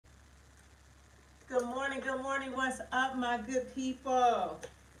Good morning. What's up, my good people?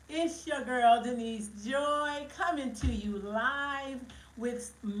 It's your girl, Denise Joy, coming to you live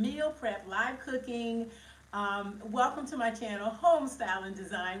with meal prep, live cooking. Welcome to my channel, Home Style and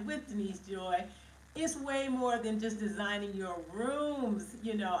Design with Denise Joy. It's way more than just designing your rooms.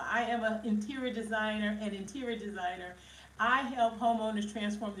 You know, I am an interior designer and interior designer. I help homeowners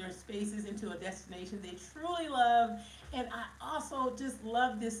transform their spaces into a destination they truly love. And I also just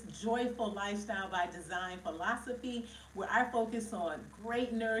love this joyful lifestyle by design philosophy where I focus on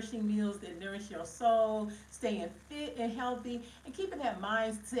great nourishing meals that nourish your soul, staying fit and healthy, and keeping that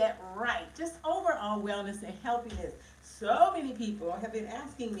mindset right. Just overall wellness and healthiness. So many people have been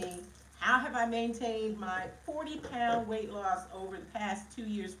asking me, how have I maintained my 40-pound weight loss over the past 2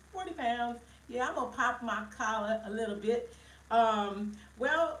 years? 40 pounds. Yeah, I'm going to pop my collar a little bit.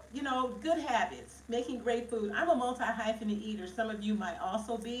 Well, you know, good habits, making great food. I'm a multi-hyphenate eater. Some of you might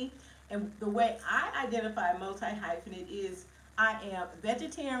also be. And the way I identify multi-hyphenate is I am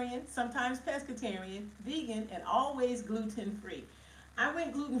vegetarian, sometimes pescatarian, vegan, and always gluten-free. I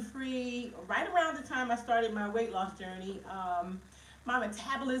went gluten-free right around the time I started my weight loss journey. My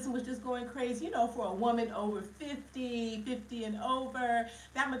metabolism was just going crazy. You know, for a woman over 50 and over,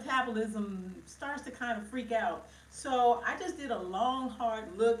 that metabolism starts to kind of freak out. So I just did a long,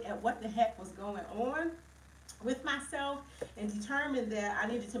 hard look at what the heck was going on with myself and determined that I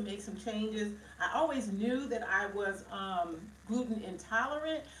needed to make some changes. I always knew that I was gluten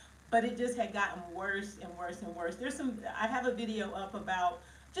intolerant, but it just had gotten worse and worse and worse. I have a video up about,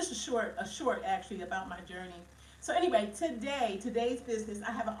 just a short actually, about my journey. So anyway, today's business, I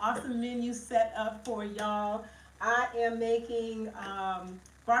have an awesome menu set up for y'all. I am making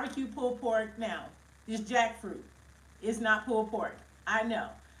barbecue pulled pork. Now, this jackfruit is not pulled pork. I know.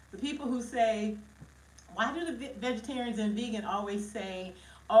 The people who say, why do the vegetarians and vegan always say,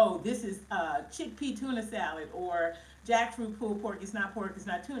 oh, this is chickpea tuna salad or jackfruit pulled pork, it's not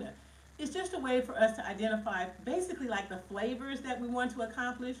tuna. It's just a way for us to identify basically like the flavors that we want to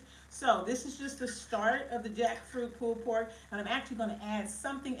accomplish. So this is just the start of the jackfruit pulled pork, and I'm actually going to add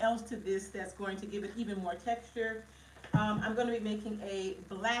something else to this that's going to give it even more texture. I'm going to be making a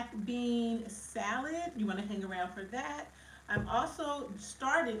black bean salad. You want to hang around for that. I'm also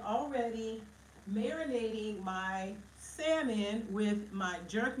started already marinating my salmon with my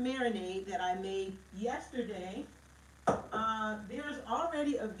jerk marinade that I made yesterday. There's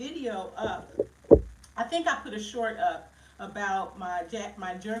already a video up. I think I put a short up about my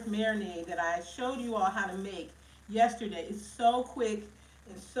jerk marinade that I showed you all how to make yesterday. It's so quick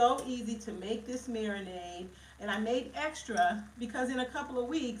and so easy to make this marinade. And I made extra because in a couple of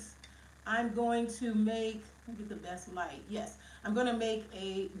weeks, I'm going to make, let me get the best light. Yes, I'm going to make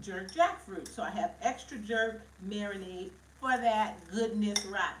a jerk jackfruit. So I have extra jerk marinade for that goodness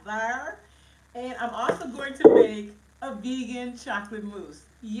right there. And I'm also going to make a vegan chocolate mousse.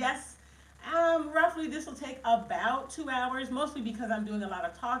 Yes, roughly this will take about 2 hours, mostly because I'm doing a lot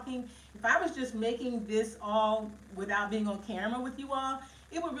of talking. If I was just making this all without being on camera with you all,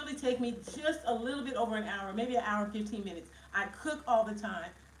 it would really take me just a little bit over an hour, maybe an hour and 15 minutes. I cook all the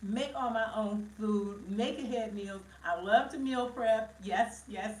time, make all my own food, make ahead meals. I love to meal prep. Yes,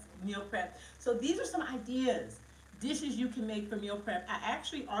 meal prep. So these are some ideas, dishes you can make for meal prep. I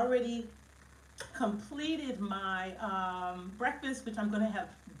actually already completed my breakfast, which I'm going to have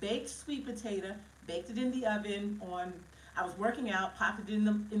baked sweet potato, baked it in the oven I was working out, popped it in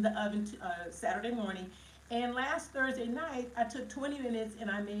the oven Saturday morning. And last Thursday night, I took 20 minutes and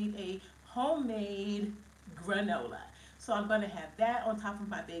I made a homemade granola. So I'm going to have that on top of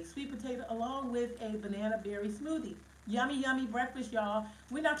my baked sweet potato along with a banana berry smoothie. Yummy, yummy breakfast, y'all.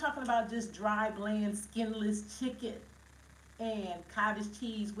 We're not talking about just dry, bland, skinless chicken and cottage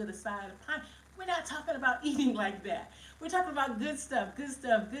cheese with a side of pie. We're not talking about eating like that. We're talking about good stuff, good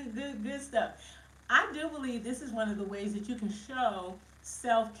stuff. I do believe this is one of the ways that you can show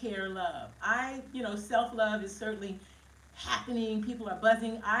self-care love. Self-love is certainly happening. People are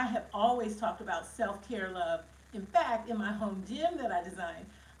buzzing. I have always talked about self-care love. In fact, in my home gym that I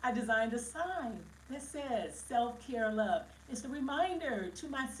designed a sign that says self-care love. It's a reminder to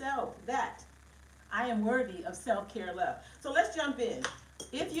myself that I am worthy of self-care love. So let's jump in.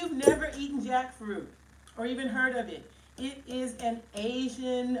 If you've never eaten jackfruit or even heard of it, it is an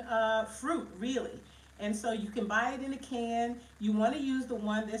Asian fruit, really. And so you can buy it in a can. You want to use the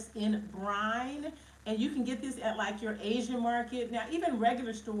one that's in brine. And you can get this at like your Asian market. Now, even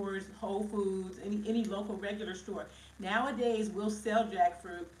regular stores, Whole Foods, any local regular store, nowadays will sell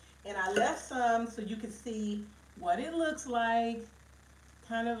jackfruit. And I left some so you can see what it looks like.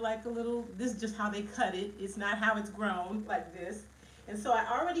 Kind of like a little, this is just how they cut it. It's not how it's grown like this. And so I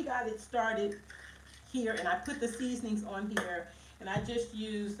already got it started here, and I put the seasonings on here, and I just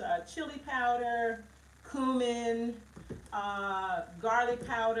use chili powder, cumin, garlic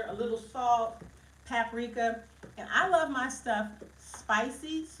powder, a little salt, paprika, and I love my stuff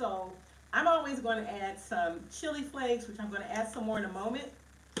spicy, so I'm always going to add some chili flakes, which I'm going to add some more in a moment,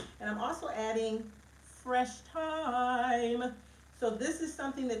 and I'm also adding fresh thyme. So this is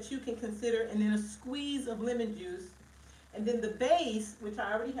something that you can consider, and then a squeeze of lemon juice. And then the base, which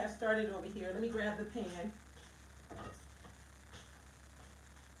I already have started over here. Let me grab the pan.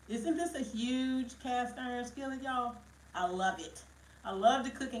 Isn't this a huge cast iron skillet, y'all? I love it. I love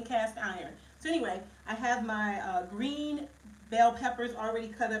to cook in cast iron. So anyway, I have my green bell peppers already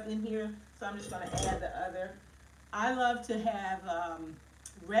cut up in here, so I'm just going to add the other. I love to have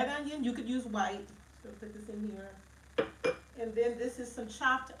red onion. You could use white. So put this in here. And then this is some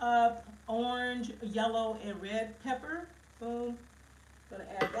chopped up orange, yellow, and red pepper. Boom. Gonna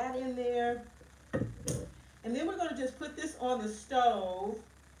add that in there. And then we're gonna just put this on the stove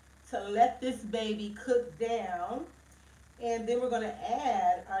to let this baby cook down. And then we're gonna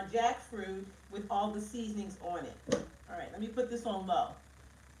add our jackfruit with all the seasonings on it. All right, let me put this on low.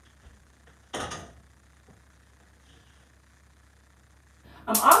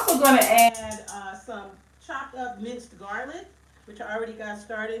 I'm also gonna add some chopped up minced garlic, which I already got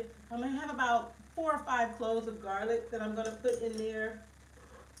started. I'm gonna have about 4 or 5 cloves of garlic that I'm gonna put in there.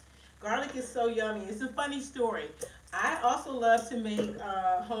 Garlic is so yummy. It's a funny story. I also love to make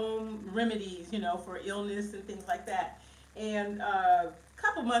home remedies, you know, for illness and things like that. And a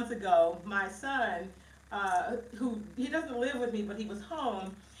couple months ago, my son, he doesn't live with me, but he was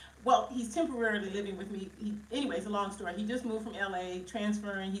home. Well, he's temporarily living with me. Anyway, it's a long story. He just moved from LA,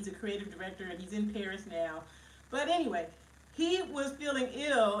 transferring. He's a creative director, and he's in Paris now. But anyway, he was feeling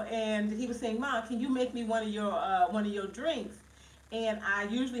ill, and he was saying, "Mom, can you make me one of your drinks?" And I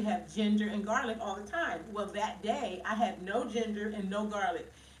usually have ginger and garlic all the time. Well, that day, I had no ginger and no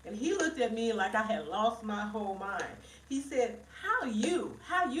garlic. And he looked at me like I had lost my whole mind. He said, How you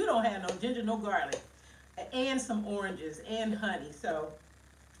don't have no ginger, no garlic, and some oranges and honey?" So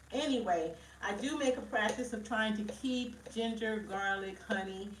anyway, I do make a practice of trying to keep ginger, garlic,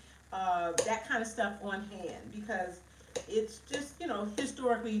 honey, that kind of stuff on hand, because it's just, you know,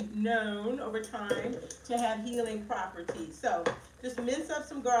 historically known over time to have healing properties. So just mince up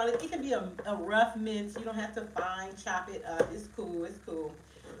some garlic. It can be a rough mince. You don't have to fine chop it up. It's cool. It's cool.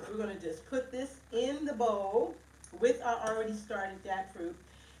 We're going to just put this in the bowl with our already started jackfruit.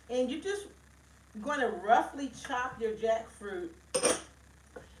 And you're just going to roughly chop your jackfruit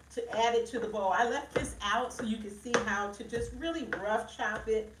to add it to the bowl. I left this out so you can see how to just really rough chop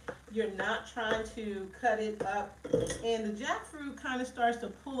it. You're not trying to cut it up. And the jackfruit kind of starts to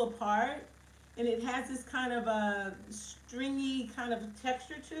pull apart, and it has this kind of a stringy kind of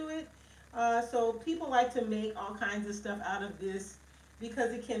texture to it. So people like to make all kinds of stuff out of this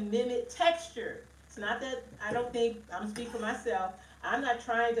because it can mimic texture. It's not that, I don't think, I'm speaking for myself, I'm not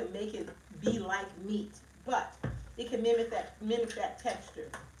trying to make it be like meat, but it can mimic that texture.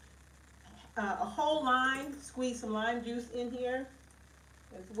 A whole lime, squeeze some lime juice in here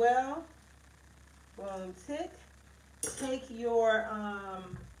as well. Boom, tick. Take your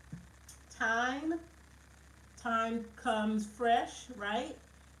thyme. Thyme comes fresh, right?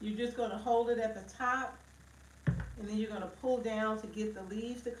 You're just going to hold it at the top, and then you're going to pull down to get the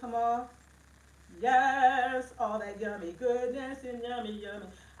leaves to come off. Yes, all that yummy goodness and yummy, yummy.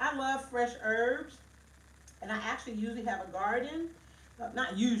 I love fresh herbs, and I actually usually have a garden.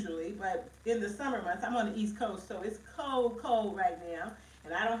 Not usually, but in the summer months, I'm on the East Coast, so it's cold right now,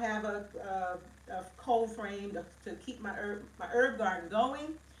 and I don't have a cold frame to keep my herb garden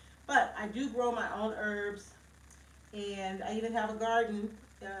going, but I do grow my own herbs, and I even have a garden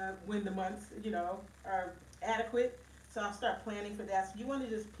when the months, you know, are adequate, so I'll start planning for that. So you want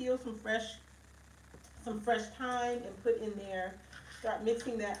to just peel some fresh thyme and put in there, start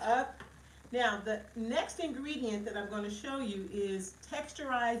mixing that up. Now, the next ingredient that I'm going to show you is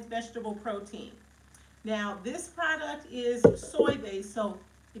texturized vegetable protein. Now, this product is soy-based, so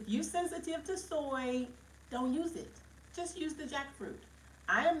if you're sensitive to soy, don't use it. Just use the jackfruit.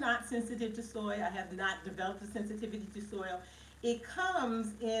 I am not sensitive to soy. I have not developed a sensitivity to soy. It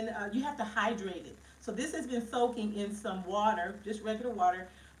comes in, you have to hydrate it. So this has been soaking in some water, just regular water,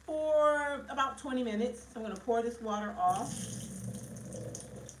 for about 20 minutes. So I'm going to pour this water off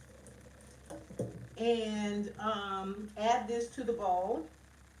and add this to the bowl.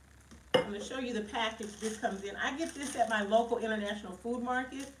 I'm going to show you the package this comes in. I get this at my local international food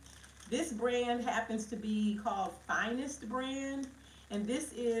market. This brand happens to be called Finest brand, and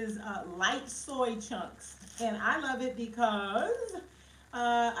this is light soy chunks. And I love it because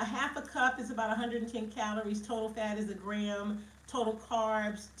A half a cup is about 110 calories. Total fat is a gram. Total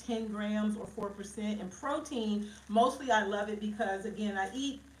carbs, 10 grams or 4%. And protein, mostly I love it because, again,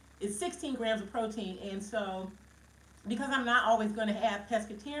 it's 16 grams of protein. And so, because I'm not always going to have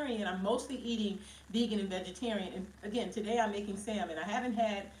pescatarian, I'm mostly eating vegan and vegetarian. And again, today I'm making salmon. I haven't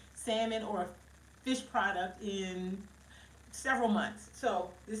had salmon or a fish product in several months. So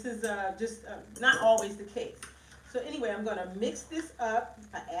this is just not always the case. So anyway, I'm going to mix this up.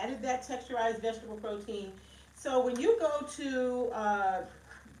 I added that texturized vegetable protein. So when you go to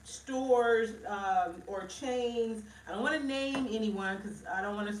stores or chains, I don't want to name anyone because I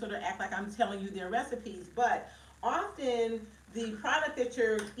don't want to sort of act like I'm telling you their recipes, but often the product that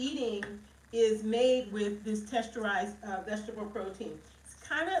you're eating is made with this texturized vegetable protein. It's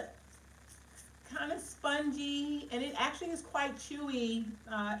kind of spongy, and it actually is quite chewy.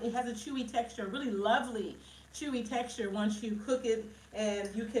 It has a chewy texture, really lovely chewy texture once you cook it, and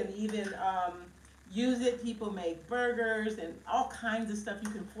you can even use it. People make burgers and all kinds of stuff. You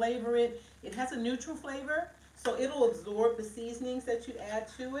can flavor it. It has a neutral flavor, so it'll absorb the seasonings that you add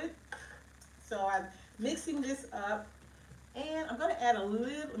to it. So I'm mixing this up, and I'm going to add a little,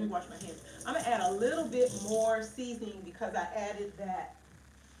 let me wash my hands. I'm going to add a little bit more seasoning because I added that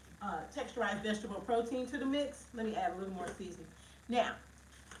texturized vegetable protein to the mix. Let me add a little more seasoning. Now,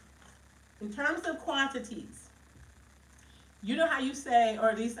 in terms of quantities, you know how you say,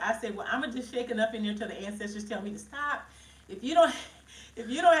 or at least I say, well, I'm gonna just shake enough in there till the ancestors tell me to stop. If you don't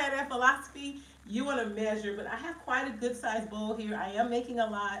have that philosophy, you want to measure. But I have quite a good sized bowl here. I am making a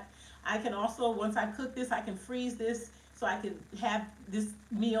lot. I can also, once I cook this, I can freeze this so I can have this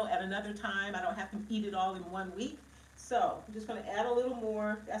meal at another time. I don't have to eat it all in 1 week. So I'm just going to add a little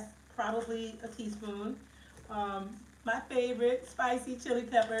more. That's probably a teaspoon. My favorite, spicy chili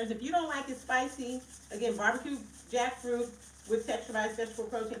peppers. If you don't like it spicy, again, barbecue jackfruit with texturized vegetable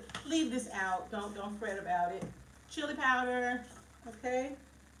protein, leave this out. Don't fret about it. Chili powder, okay,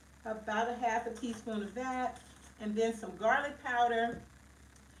 about a half a teaspoon of that, and then some garlic powder.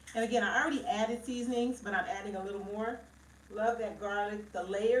 And again, I already added seasonings, but I'm adding a little more. Love that garlic. The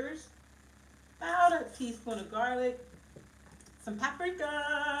layers, about a teaspoon of garlic. Some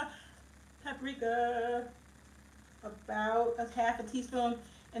paprika, about a half a teaspoon.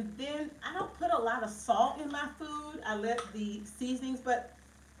 And then I don't put a lot of salt in my food. I let the seasonings, but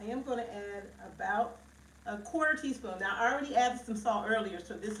I am going to add about a quarter teaspoon. Now I already added some salt earlier,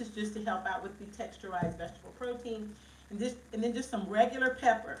 so this is just to help out with the texturized vegetable protein. And then just some regular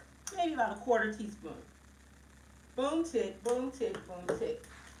pepper, maybe about a quarter teaspoon. Boom tick, boom tick, boom tick.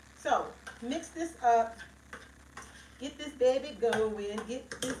 So mix this up. Get this baby going. Get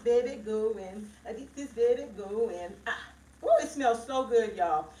this baby going. Get this baby going. Oh, it smells so good,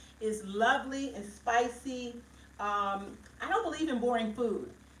 y'all. It's lovely and spicy. I don't believe in boring food.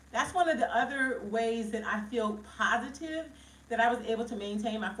 That's one of the other ways that I feel positive that I was able to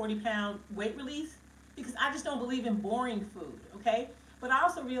maintain my 40-pound weight release, because I just don't believe in boring food, okay? But I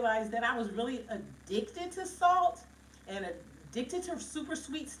also realized that I was really addicted to salt and addicted to super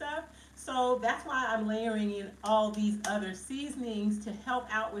sweet stuff. So that's why I'm layering in all these other seasonings to help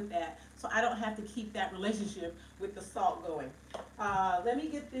out with that, so I don't have to keep that relationship with the salt going. Let me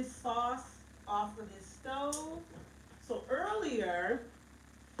get this sauce off of this stove. So earlier,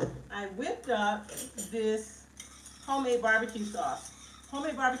 I whipped up this homemade barbecue sauce.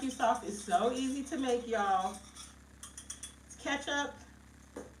 Homemade barbecue sauce is so easy to make, y'all. It's ketchup,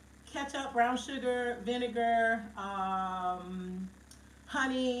 brown sugar, vinegar,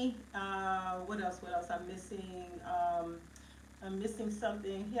 honey, what else I'm missing? I'm missing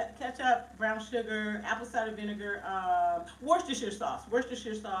something. Yeah, ketchup, brown sugar, apple cider vinegar, Worcestershire sauce,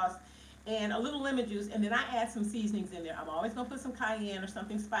 and a little lemon juice, and then I add some seasonings in there. I'm always going to put some cayenne or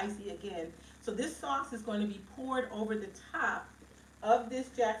something spicy again. So this sauce is going to be poured over the top of this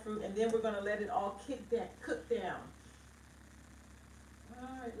jackfruit, and then we're going to let it all cook down. All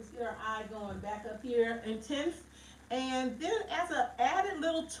right, let's get our eye going back up here, intense. And then as an added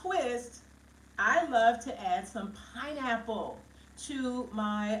little twist, I love to add some pineapple to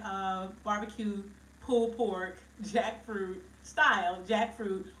my barbecue pulled pork jackfruit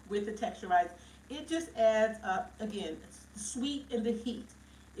with the texturized. It just adds up, again, the sweet and the heat.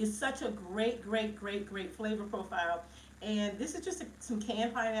 It's such a great flavor profile. And this is just some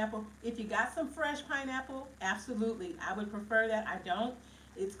canned pineapple. If you got some fresh pineapple, absolutely, I would prefer that. I don't.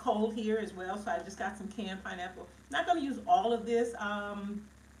 It's cold here as well, so I just got some canned pineapple. Not going to use all of this.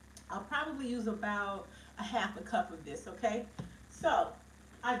 I'll probably use about a half a cup of this, okay? So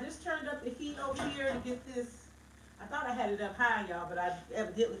I just turned up the heat over here to get this. I thought I had it up high, y'all, but I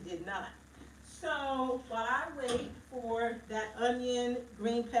evidently did not. So while I wait for that onion,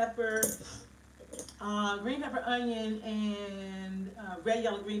 green pepper, onion, and red,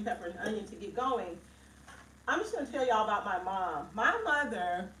 yellow, green pepper, and onion to get going, I'm just going to tell y'all about my mom. My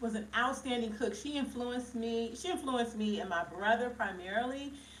mother was an outstanding cook. She influenced me. She influenced me and my brother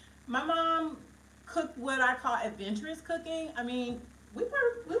primarily. My mom cooked what I call adventurous cooking. I mean, we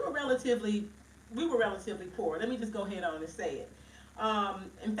were relatively poor. Let me just go ahead on and say it.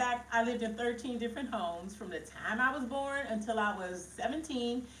 In fact, I lived in 13 different homes from the time I was born until I was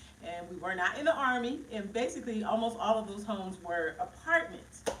 17, and we were not in the army. And basically, almost all of those homes were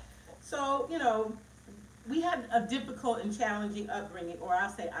apartments. So, we had a difficult and challenging upbringing, or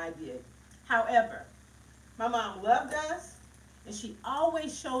I'll say I did. However, my mom loved us, and she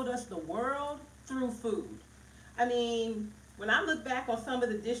always showed us the world through food. I mean, when I look back on some of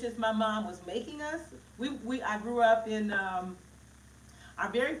the dishes my mom was making us, I grew up in our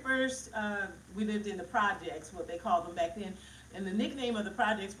very first. We lived in the projects, what they called them back then, and the nickname of the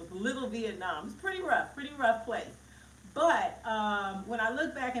projects was Little Vietnam. It's pretty rough place. But when I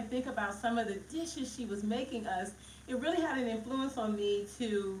look back and think about some of the dishes she was making us, it really had an influence on me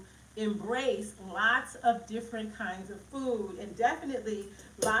to embrace lots of different kinds of food, and definitely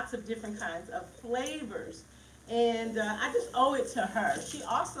lots of different kinds of flavors. And I just owe it to her. She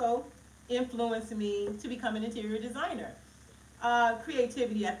also influenced me to become an interior designer.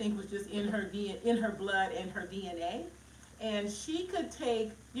 Creativity, I think, was just in her blood and her DNA. And she could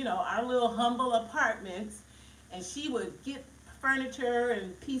take, our little humble apartments, and she would get furniture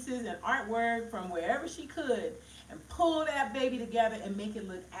and pieces and artwork from wherever she could and pull that baby together and make it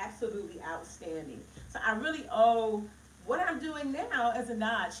look absolutely outstanding. So I really owe what I'm doing now as a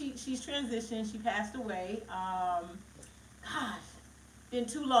nod. She's transitioned. She passed away. Gosh, been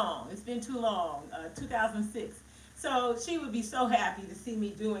too long. It's been too long. 2006. So she would be so happy to see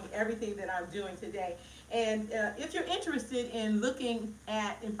me doing everything that I'm doing today. And if you're interested in looking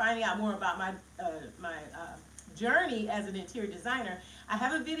at and finding out more about my journey as an interior designer, I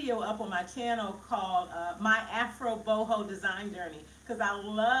have a video up on my channel called My Afro Boho Design Journey, because I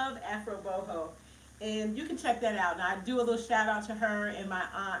love Afro Boho. And you can check that out. Now, I do a little shout out to her and my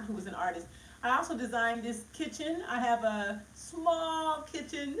aunt, who was an artist. I also designed this kitchen. I have a small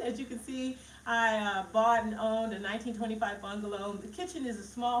kitchen, as you can see. I bought and owned a 1925 bungalow. The kitchen is a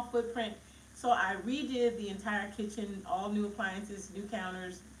small footprint, so I redid the entire kitchen, all new appliances, new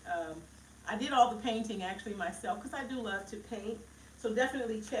counters. I did all the painting actually myself, because I do love to paint. So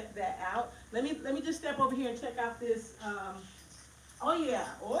definitely check that out. Let me just step over here and check out this. Oh yeah,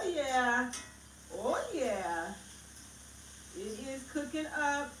 oh yeah, oh yeah. It is cooking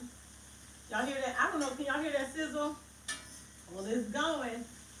up. Y'all hear that? I don't know, can y'all hear that sizzle? Well, it's going.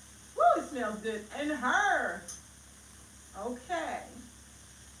 Woo, it smells good. And her. Okay.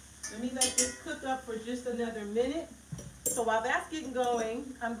 Let me let this cook up for just another minute. So while that's getting going,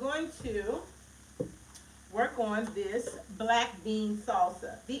 I'm going to work on this black bean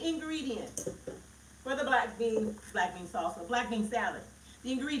salsa. The ingredients for the black bean salsa, black bean salad.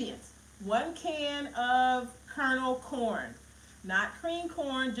 The ingredients: 1 can of kernel corn, not cream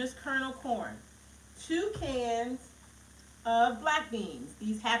corn, just kernel corn. 2 cans of black beans.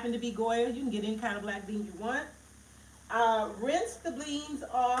 These happen to be Goya. You can get any kind of black bean you want. Rinse the beans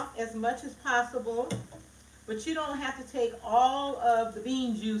off as much as possible, but you don't have to take all of the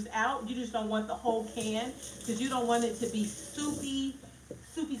bean juice out. You just don't want the whole can, because you don't want it to be soupy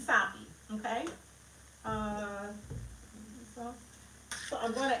soppy, okay? So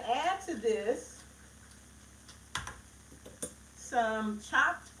I'm going to add to this some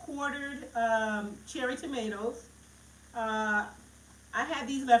chopped, quartered cherry tomatoes. I had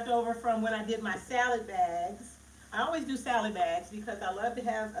these left over from when I did my salad bags. I always do salad bags because I love to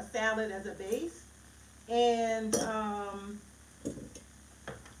have a salad as a base. And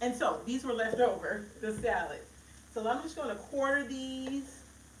so these were left over, the salad. So I'm just going to quarter these,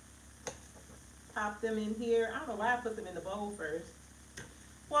 pop them in here. I don't know why I put them in the bowl first.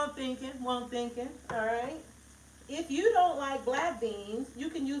 Won't thinking, all right? If you don't like black beans, you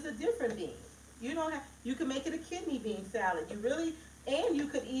can use a different bean. You can make it a kidney bean salad. And you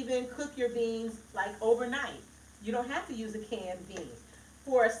could even cook your beans like overnight. You don't have to use a canned bean.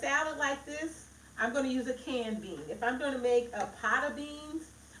 For a salad like this, I'm going to use a canned bean. If I'm going to make a pot of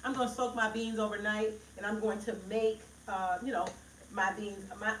beans, I'm going to soak my beans overnight, and I'm going to make, my beans.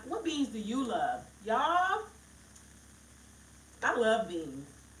 What beans do you love? Y'all, I love beans.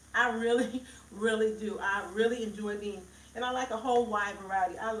 I really, really do. I really enjoy beans. And I like a whole wide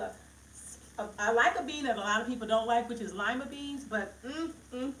variety. I like a bean that a lot of people don't like, which is lima beans, but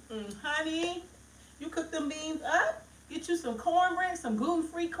honey, you cook them beans up, Get you some cornbread, some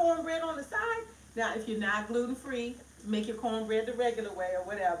gluten-free cornbread on the side. Now, if you're not gluten-free, make your cornbread the regular way or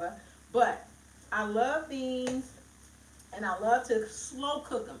whatever. But I love beans, and I love to slow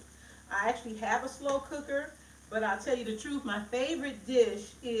cook them. I actually have a slow cooker, but I'll tell you the truth, my favorite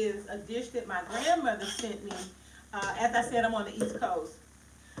dish is a dish that my grandmother sent me. As I said, I'm on the East Coast.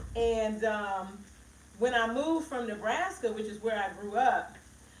 And when I moved from Nebraska, which is where I grew up,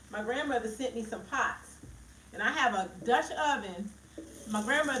 my grandmother sent me some pots. And I have a Dutch oven. My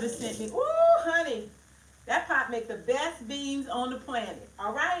grandmother sent me, ooh, honey, that pot makes the best beans on the planet,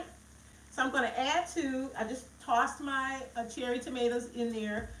 all right? So I'm going to add I just tossed my cherry tomatoes in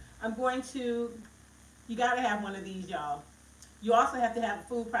there. I'm going to, you got to have one of these, y'all. You also have to have a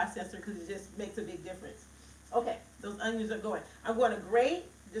food processor because it just makes a big difference. Okay, those onions are going. I'm going to grate,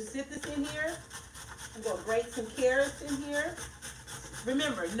 just sit this in here. I'm going to grate some carrots in here.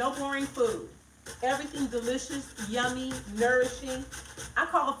 Remember, no boring food. Everything delicious, yummy, nourishing. I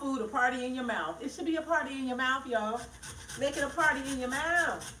call food a party in your mouth. It should be a party in your mouth, y'all. Make it a party in your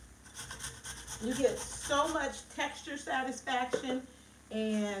mouth. You get so much texture satisfaction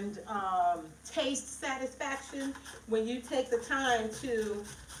and taste satisfaction when you take the time to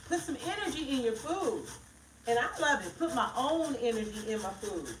put some energy in your food. And I love it. Put my own energy in my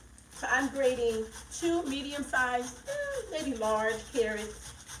food. So I'm grating 2 medium-sized, maybe large carrots.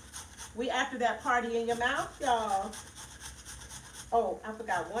 We after that party in your mouth, y'all. Oh, I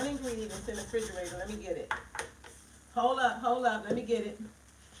forgot one ingredient that's in the refrigerator. Let me get it. Hold up. Let me get it.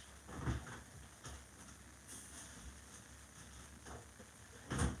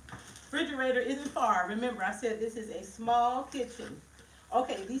 Refrigerator isn't far. Remember, I said this is a small kitchen.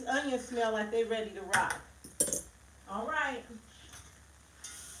 Okay, these onions smell like they're ready to rock. All right.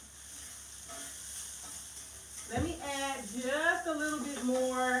 Let me add just a little bit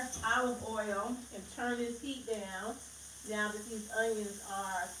more olive oil and turn this heat down now that these onions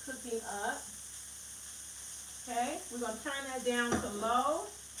are cooking up. Okay, we're going to turn that down to low.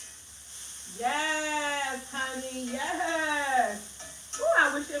 Yes, honey, yes. Oh,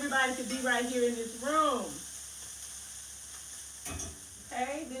 I wish everybody could be right here in this room.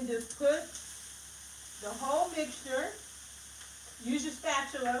 Okay, then just put the whole mixture. Use your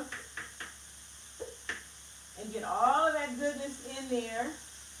spatula and get all of that goodness in there.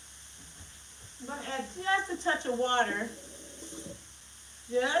 I'm going to add just a touch of water.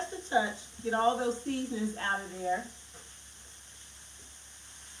 Just a touch. Get all those seasonings out of there.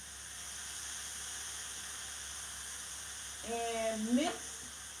 And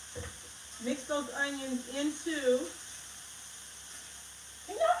mix those onions into.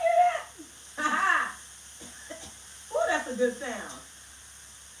 Can y'all hear that? Ha-ha! Oh, that's a good sound.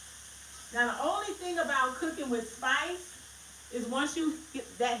 Now the only thing about cooking with spice is once you get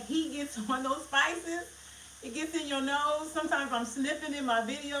that heat gets on those spices, it gets in your nose. Sometimes I'm sniffing in my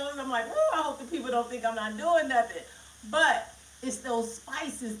videos. I'm like, oh, I hope the people don't think I'm not doing nothing. But it's those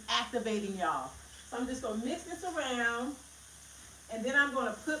spices activating y'all. So I'm just gonna mix this around, and then I'm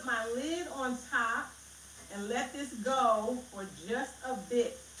gonna put my lid on top and let this go for just a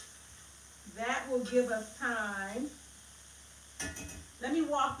bit. That will give us time. Let me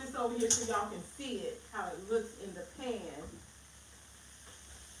walk this over here so y'all can see it, how it looks in the pan.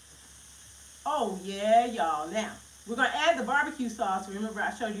 Oh yeah, y'all. Now, we're gonna add the barbecue sauce. Remember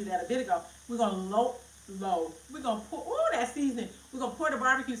I showed you that a bit ago. We're gonna low. We're gonna pour, oh, that seasoning. We're gonna pour the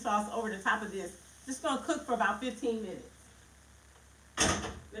barbecue sauce over the top of this. Just gonna cook for about 15 minutes.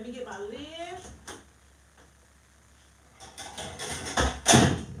 Let me get my lid.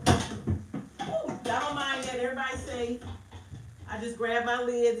 Ooh, y'all don't mind that. Everybody say, I just grabbed my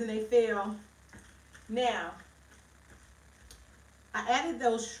lids and they fell. Now, I added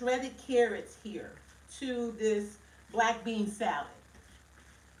those shredded carrots here to this black bean salad.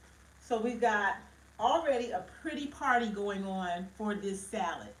 So we've got already a pretty party going on for this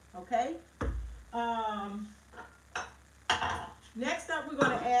salad, okay? Next up, we're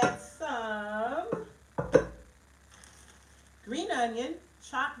going to add some green onion,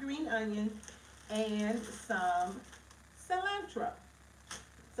 chopped green onion, and some cilantro.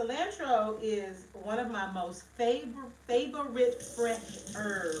 Cilantro is one of my most favorite fresh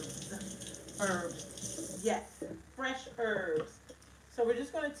herbs. Yes, fresh herbs. So we're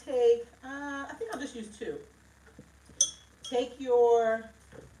just going to take, I think I'll just use 2. Take your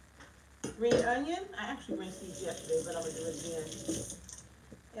green onion. I actually rinsed these yesterday, but I'm going to do it again.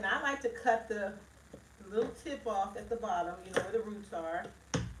 And I like to cut the little tip off at the bottom, you know where the roots are.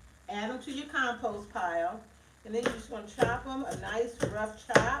 Add them to your compost pile. And then you just want to chop them a nice rough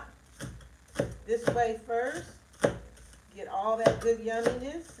chop this way first. Get all that good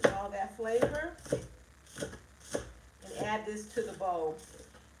yumminess and all that flavor. And add this to the bowl.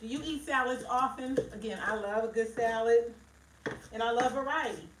 Do you eat salads often? Again, I love a good salad, and I love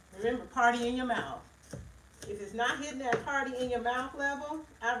variety. Remember, party in your mouth. If it's not hitting that party in your mouth level,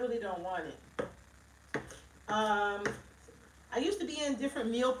 I really don't want it. I used to be in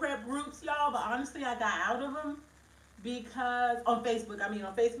different meal prep groups, y'all, but honestly, I got out of them because, on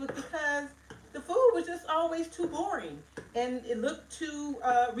Facebook, because the food was just always too boring, and it looked too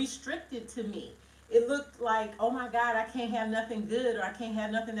restricted to me. It looked like, oh my God, I can't have nothing good, or I can't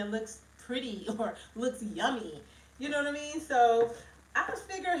have nothing that looks pretty or looks yummy. You know what I mean? So I just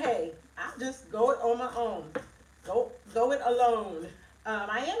figured, hey, I'll just go it on my own. Go it alone.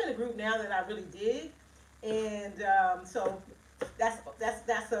 I am in a group now that I really dig, and so that's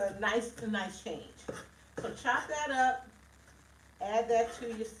a nice change. So chop that up, add that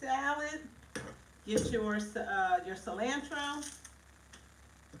to your salad. Get your cilantro.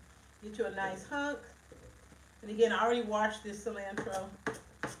 Get you a nice hunk. And again, I already washed this cilantro.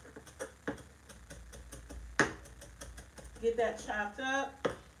 Get that chopped up.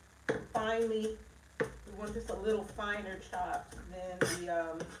 Finally, we want this a little finer chopped than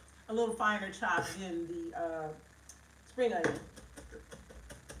the spring onion.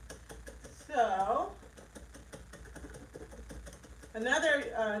 So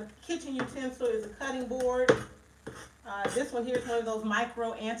another kitchen utensil is a cutting board. This one here is one of those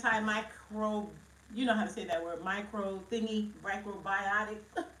anti-micro, you know how to say that word, microbiotic,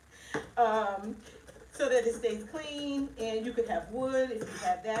 so that it stays clean. And you could have wood if you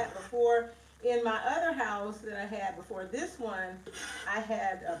had that before. In my other house that I had before this one, I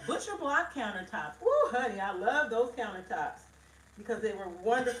had a butcher block countertops. Woo, honey, I love those countertops because they were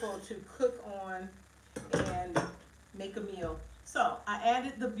wonderful to cook on and make a meal. So I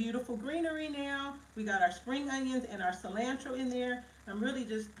added the beautiful greenery now. We got our spring onions and our cilantro in there. I'm really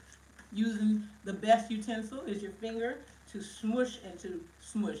just using the best utensil is your finger to smush and to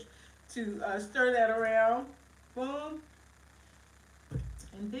stir that around. Boom.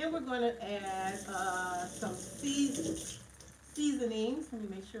 And then we're going to add some seasonings. Let me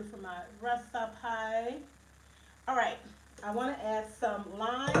make sure for my recipe. All right, I want to add some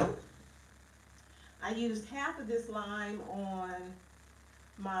lime. I used half of this lime on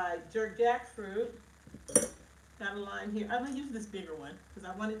my jerk jackfruit. Got a lime here. I'm going to use this bigger one because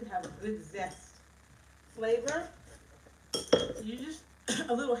I want it to have a good zest flavor. You just,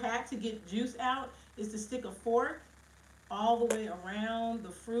 a little hack to get juice out is to stick a fork all the way around the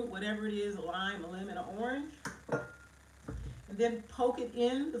fruit, whatever it is, a lime, a lemon, or orange. And then poke it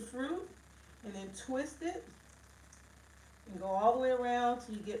in the fruit and then twist it and go all the way around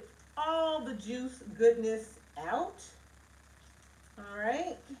till you get all the juice goodness out. All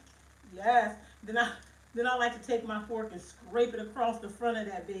right. Yes. Then I like to take my fork and scrape it across the front of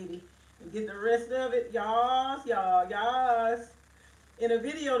that baby and get the rest of it. Yas. In a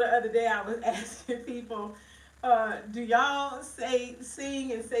video the other day, I was asking people, do y'all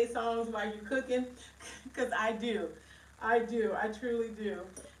sing and say songs while you're cooking? Because I do. I truly do.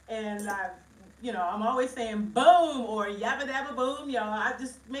 And I'm always saying boom or yabba dabba boom, y'all. I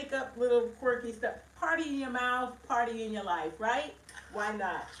just make up little quirky stuff. Party in your mouth, party in your life, right? Why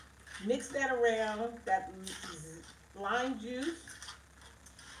not? Mix that around, that lime juice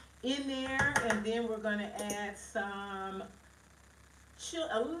in there, and then we're going to add some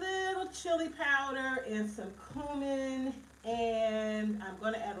a little chili powder and some cumin, and I'm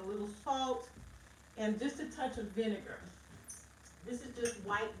going to add a little salt and just a touch of vinegar. This is just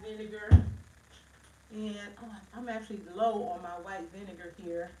white vinegar, and I'm actually low on my white vinegar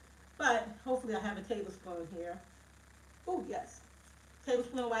here, but hopefully I have a tablespoon here. Oh yes,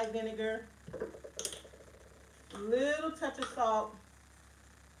 tablespoon of white vinegar, a little touch of salt,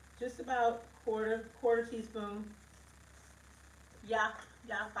 just about quarter teaspoon. Yeah,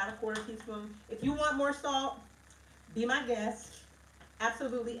 about a quarter teaspoon. If you want more salt, be my guest.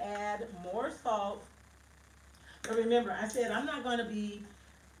 Absolutely add more salt. But remember, I said I'm not going to be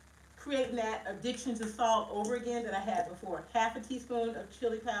creating that addiction to salt over again that I had before. Half a teaspoon of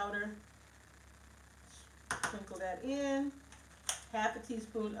chili powder. Sprinkle that in. Half a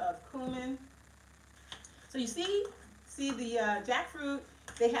teaspoon of cumin. So you see the jackfruit,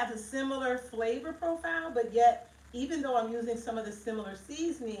 they have a similar flavor profile, but yet even though I'm using some of the similar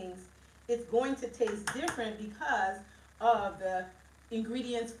seasonings, it's going to taste different because of the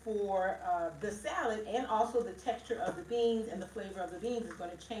ingredients for the salad, and also the texture of the beans and the flavor of the beans is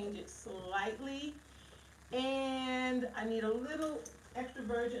going to change it slightly. And I need a little extra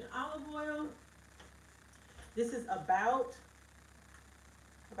virgin olive oil. This is about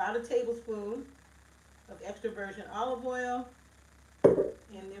a tablespoon of extra virgin olive oil. And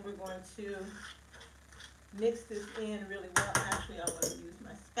then we're going to mix this in really well. Actually, I'm going to use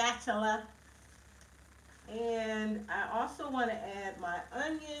my spatula. And I also want to add my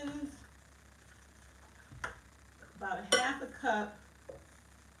onions, about a half a cup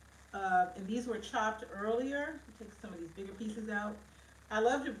and these were chopped earlier. Take some of these bigger pieces out. I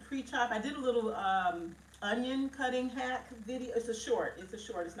love to pre-chop. I did a little onion cutting hack video. It's a short.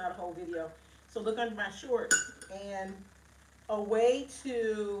 It's not a whole video. So look under my shorts, and a way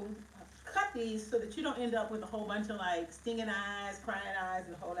to cut these so that you don't end up with a whole bunch of like stinging eyes, crying eyes,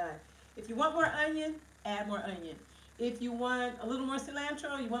 and the whole nine. If you want more onion, add more onion. If you want a little more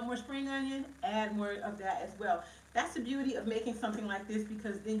cilantro, you want more spring onion, add more of that as well. That's the beauty of making something like this,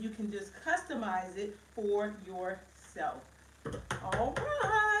 because then you can just customize it for yourself. All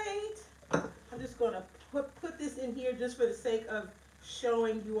right. I'm just going to put this in here just for the sake of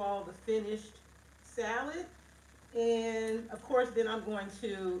showing you all the finished salad. And of course, then I'm going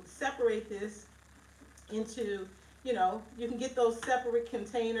to separate this into, you can get those separate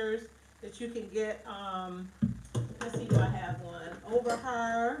containers that you can get. Let's see, do I have one over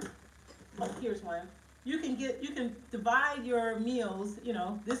her? Oh, here's one. You can divide your meals.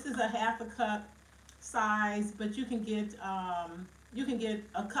 This is a half a cup size, but you can get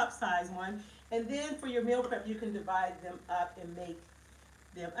a cup size one. And then for your meal prep, you can divide them up and make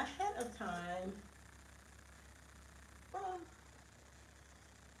them ahead of time.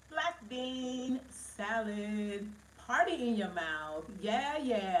 Black bean salad. Party in your mouth.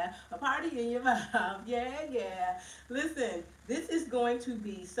 Yeah. A party in your mouth. Yeah. Listen, this is going to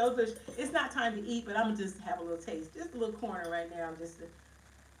be so delicious. It's not time to eat, but I'm going to just have a little taste. Just a little corner right now.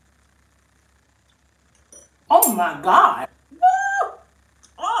 Oh my God. Woo!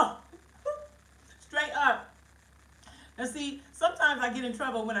 Oh, straight up. Now see, sometimes I get in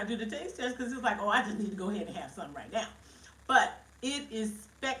trouble when I do the taste test, because it's like, oh, I just need to go ahead and have some right now. But it is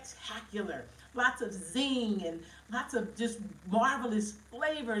spectacular. Lots of zing and lots of just marvelous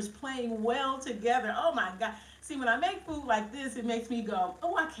flavors playing well together. Oh my God. See, when I make food like this, it makes me go,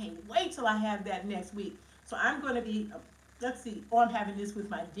 oh, I can't wait till I have that next week. So I'm going to be, I'm having this with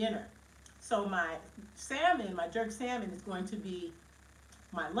my dinner. So my salmon, my jerk salmon, is going to be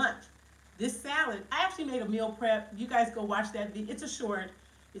my lunch. This salad, I actually made a meal prep. You guys go watch that video. It's a short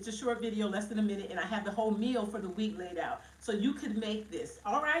video, less than a minute, and I have the whole meal for the week laid out. So you could make this.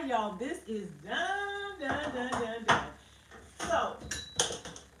 All right, y'all, this is done. So,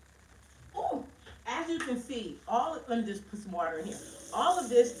 as you can see, let me just put some water in here. All of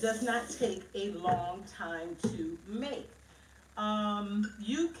this does not take a long time to make.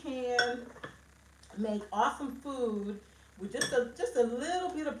 You can make awesome food with just a little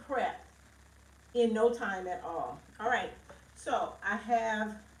bit of prep in no time at all. All right, so I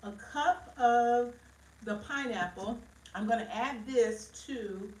have a cup of the pineapple. I'm going to add this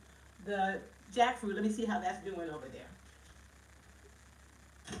to the jackfruit. Let me see how that's doing over there.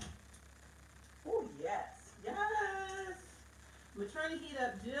 Oh, yes. We're trying to heat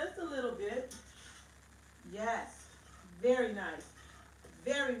up just a little bit. Yes, very nice.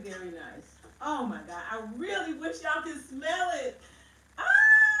 Very nice. Oh my God, I really wish y'all could smell it.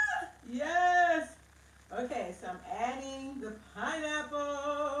 Ah, yes. Okay, so I'm adding the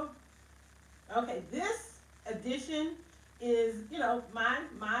pineapple. Okay, this addition is, my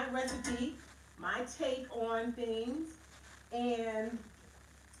recipe, my take on things. And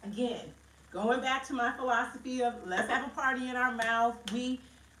again, going back to my philosophy of let's have a party in our mouth. We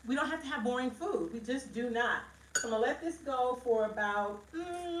don't have to have boring food. We just do not. So I'm gonna let this go for about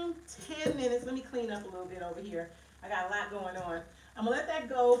 10 minutes. Let me clean up a little bit over here. I got a lot going on. I'm gonna let that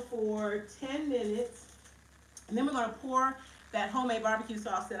go for 10 minutes. And then we're gonna pour that homemade barbecue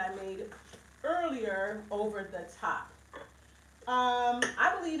sauce that I made earlier over the top.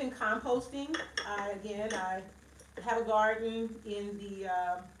 I believe in composting. I have a garden in the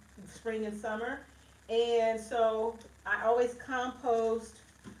spring and summer. And so I always compost.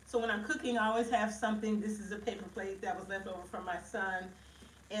 So when I'm cooking, I always have something. This is a paper plate that was left over from my son.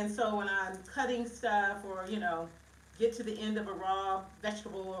 And so when I'm cutting stuff or, get to the end of a raw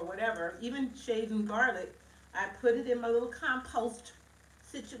vegetable or whatever, even shaving garlic, I put it in my little compost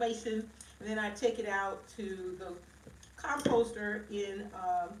situation. And then I take it out to the composter in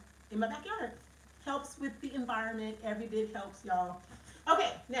my backyard. Helps with the environment. Every bit helps, y'all.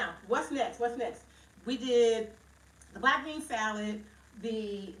 Okay, now, what's next? We did the black bean salad.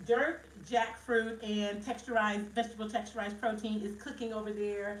 The jerk jackfruit and vegetable texturized protein is cooking over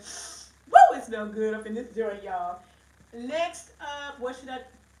there. Woo, it smells good up in this joint, y'all. Next up, what should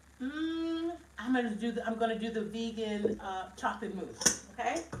I'm gonna do the vegan chocolate mousse.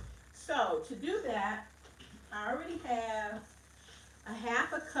 Okay, so to do that, I already have a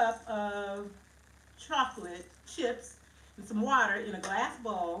half a cup of chocolate chips and some water in a glass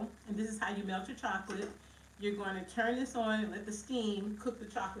bowl, and this is how you melt your chocolate. You're going to turn this on and let the steam cook the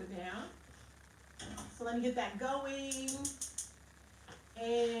chocolate down. So let me get that going,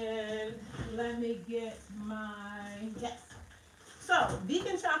 and let me get my, yes. So,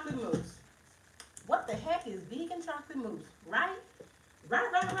 vegan chocolate mousse. What the heck is vegan chocolate mousse, right?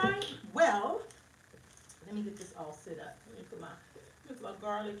 Right. Well, let me get this all set up. Let me put my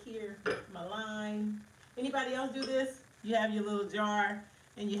garlic here, my lime. Anybody else do this? You have your little jar,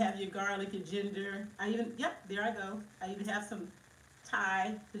 and you have your garlic, your ginger. Yep, there I go. I even have some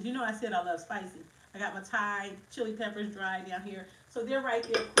Thai, because you know I said I love spicy. I got my Thai chili peppers dried down here. So they're right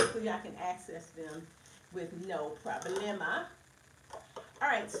there quickly. I can access them with no problema. All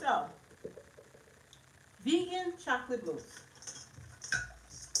right, so vegan chocolate mousse.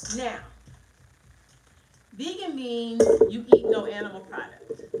 Now, vegan means you eat no animal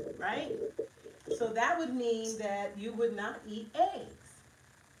product, right? So that would mean that you would not eat eggs.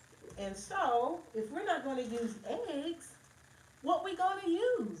 And so, if we're not going to use eggs, what we going to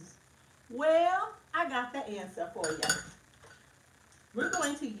use? Well, I got the answer for you. We're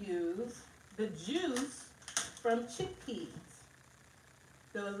going to use the juice from chickpeas.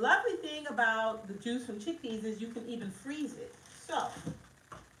 The lovely thing about the juice from chickpeas is you can even freeze it. So,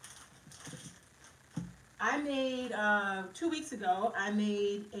 I made, 2 weeks ago, I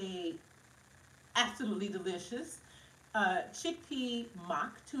made a absolutely delicious chickpea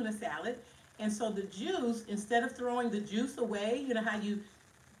mock tuna salad. And so the juice, instead of throwing the juice away, you know how you,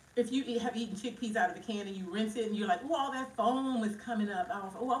 if you have eaten chickpeas out of the can and you rinse it and you're like, oh, all that foam is coming up.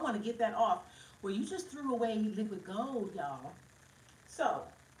 Oh, I want to get that off. Well, you just threw away liquid gold, y'all. So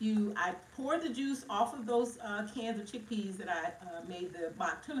I poured the juice off of those cans of chickpeas that I made the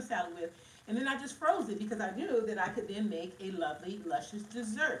mock tuna salad with, and then I just froze it because I knew that I could then make a lovely, luscious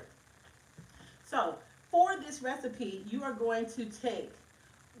dessert. So for this recipe, you are going to take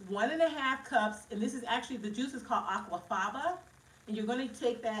 1.5 cups, and this is actually, the juice is called aquafaba, and you're going to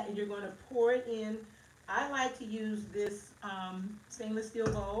take that and you're going to pour it in. I like to use this stainless steel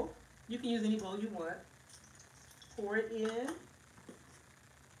bowl. You can use any bowl you want. Pour it in.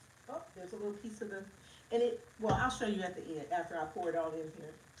 Oh, there's a little piece of the, and it, well, I'll show you at the end after I pour it all in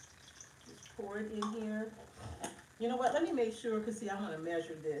here. Just pour it in here. You know what, let me make sure, because see, I want to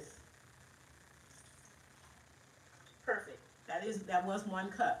measure this. Perfect. That was 1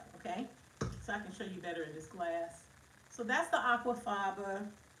 cup, okay? So I can show you better in this glass. So that's the aquafaba.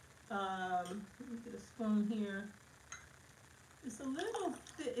 Let me get a spoon here. It's a little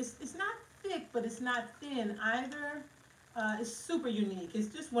thick. It's not thick, but it's not thin either. It's super unique.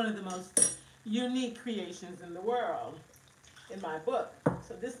 It's just one of the most unique creations in the world in my book.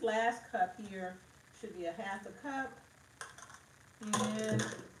 So this last cup here should be 1/2 cup. And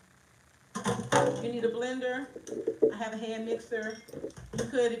you need a blender. I have a hand mixer. You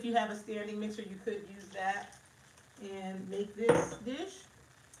could, if you have a standing mixer, you could use that and make this dish.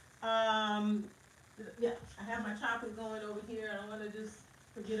 Yeah, I have my chocolate going over here. I don't want to just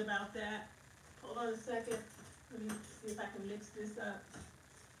forget about that. Hold on a second. Let me see if I can mix this up.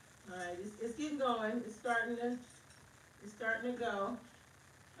 All right, it's getting going. It's starting to go.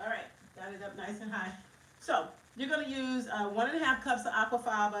 All right, got it up nice and high. So you're going to use 1.5 cups of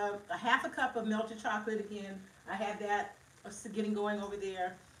aquafaba, 1/2 cup of melted chocolate. Again, I have that getting going over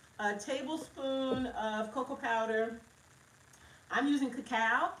there. A tablespoon of cocoa powder. I'm using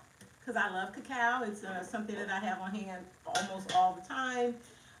cacao because I love cacao. It's something that I have on hand almost all the time.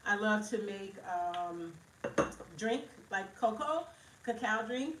 I love to make drink like cacao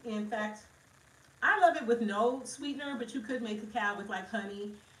drink. In fact, I love it with no sweetener, but you could make cacao with like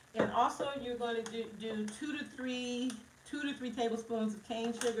honey. And also you're going to do 2 to 3 tablespoons of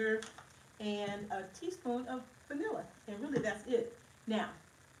cane sugar and a teaspoon of vanilla. And really that's it. Now,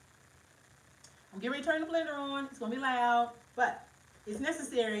 I'm getting ready to turn the blender on. It's going to be loud, but it's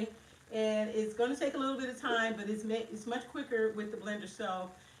necessary. And it's going to take a little bit of time, but it's much quicker with the blender.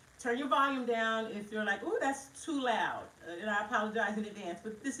 So turn your volume down if you're like, oh, that's too loud. And I apologize in advance,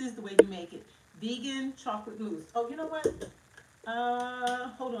 but this is the way you make it. Vegan chocolate mousse. Oh, you know what?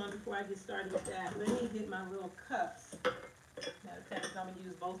 Hold on before I get started with that. Let me get my little cups. Matter of fact, I'm going to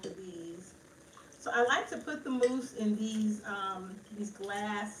use both of these. So I like to put the mousse in these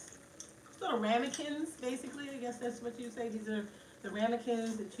glass little ramekins, basically. I guess that's what you say. These are the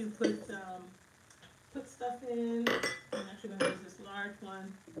ramekins that you put stuff in. I'm actually going to use this large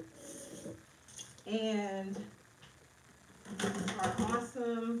one. And these are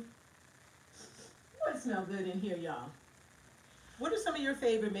awesome. Oh, it smells good in here, y'all. What are some of your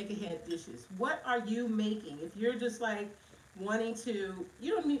favorite make-ahead dishes? What are you making? If you're just like, wanting to,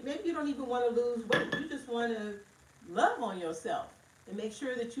 maybe you don't even want to lose weight. You just want to love on yourself and make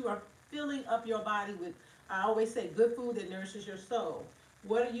sure that you are filling up your body with, I always say, good food that nourishes your soul.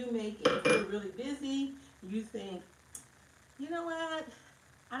 What are you making? If you're really busy, you think, you know what?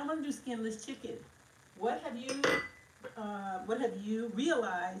 I don't want to do skinless chicken. What have you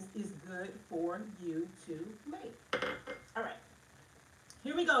realized is good for you to make? All right,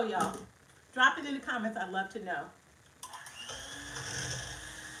 here we go, y'all. Drop it in the comments. I'd love to know.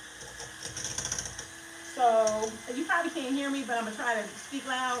 So you probably can't hear me, but I'm gonna try to speak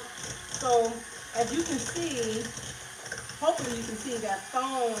loud. So as you can see, hopefully you can see that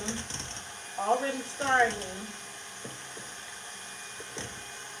foam already starting.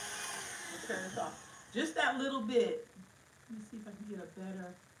 Turn this off. Just that little bit. Let me see if I can get a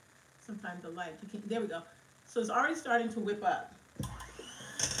better. Sometimes the light. You can. There we go. So it's already starting to whip up.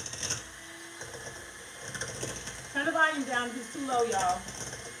 Turn the volume down if it's too low, y'all.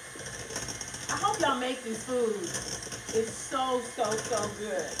 I hope y'all make this food. It's so, so, so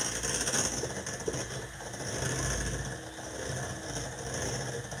good.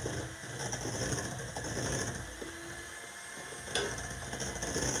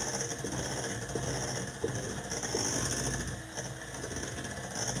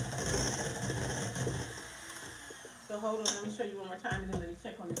 So hold on, let me show you one more time and then let me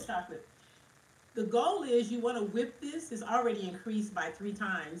check on this chocolate. The goal is you want to whip this. It's already increased by 3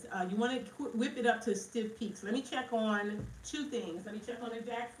 times. You want to whip it up to stiff peaks. Let me check on 2 things. Let me check on the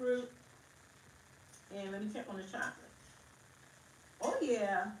jackfruit and let me check on the chocolate. Oh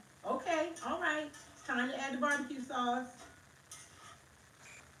yeah. Okay. All right. It's time to add the barbecue sauce.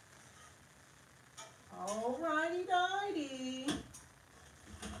 Alrighty, righty.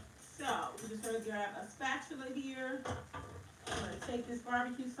 So we're just going to grab a spatula here. I'm going to take this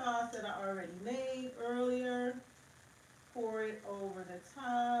barbecue sauce that I already made earlier, pour it over the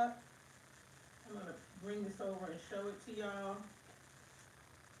top. I'm going to bring this over and show it to y'all.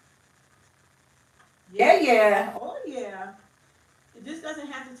 Yeah, yeah. Oh, yeah. It just doesn't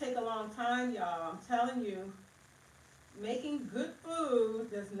have to take a long time, y'all. I'm telling you, making good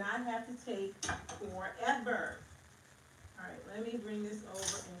food does not have to take forever. All right, let me bring this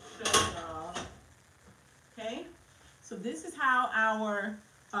over and show y'all. Okay? So this is how our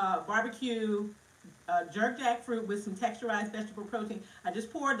barbecue jerk jackfruit with some texturized vegetable protein. I just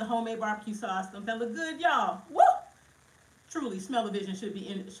poured the homemade barbecue sauce. Don't that look good, y'all? Woo! Truly, smell-o-vision should be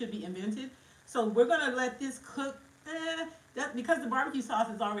invented. So we're gonna let this cook. Because the barbecue sauce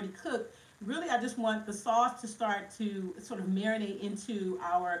is already cooked. Really, I just want the sauce to start to sort of marinate into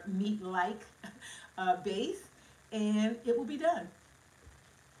our meat-like base, and it will be done.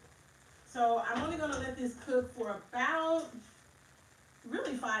 So I'm only going to let this cook for about,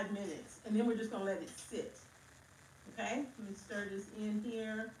 really 5 minutes, and then we're just going to let it sit. Okay, let me stir this in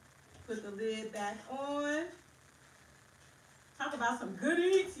here, put the lid back on. Talk about some good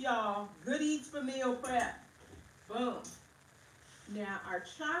eats, y'all. Good eats for meal prep. Boom. Now our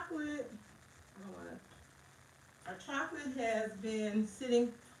chocolate, our chocolate has been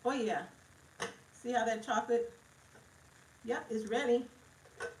sitting, oh yeah. See how that chocolate, yep, it's ready.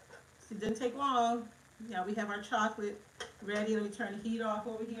 It didn't take long. Now we have our chocolate ready. Let me turn the heat off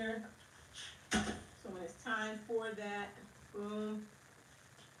over here. So when it's time for that, boom.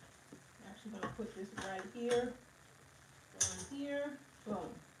 I'm actually going to put this right here. On here. Boom.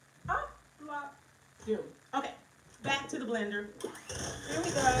 Up, block, do. Okay, back to the blender. Here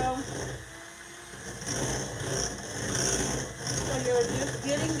we go. So you're just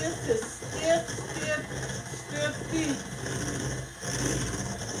getting this to stiff heat.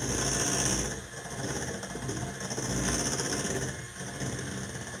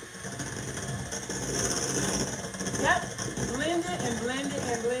 Yep, blend it and blend it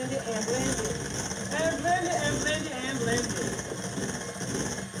and blend it and blend it. And blend it and blend it and blend it.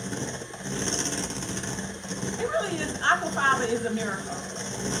 It really is, aquafaba is a miracle.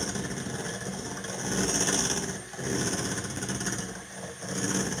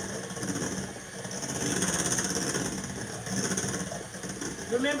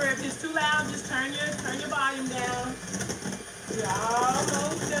 Remember, if it's too loud, just turn your volume down. You're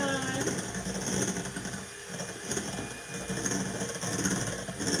almost done.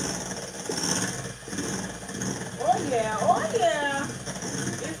 Oh yeah, oh yeah.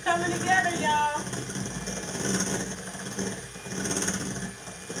 It's coming together, y'all.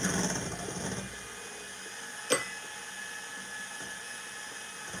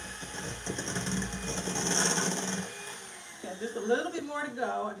 Okay, just a little bit more to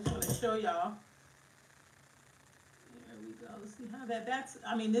go. I just want to show y'all. There we go. See how that's,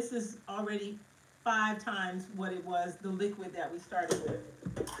 I mean, this is already 5 times what it was, the liquid that we started with.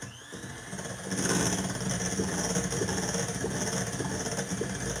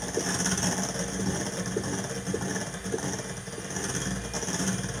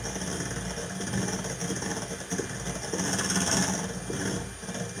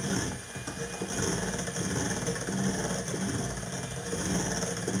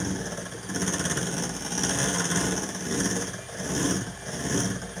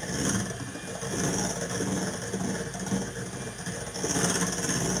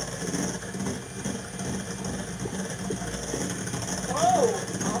 Oh,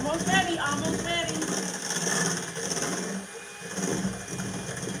 almost ready, almost ready.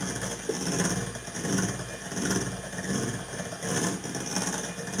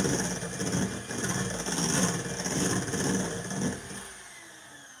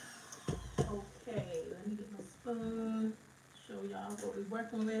 Okay, let me get my spoon, show y'all what we're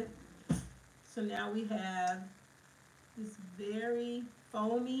working with. So now we have this very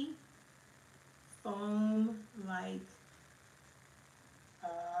foamy, foam-like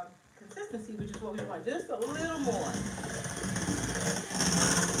consistency, which is what we want, just a little more.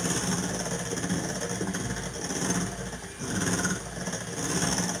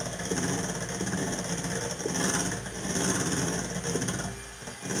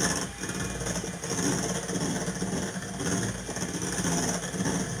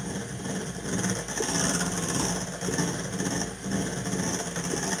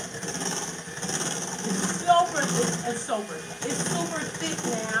 It's super thick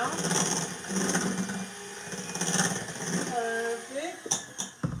now. Perfect.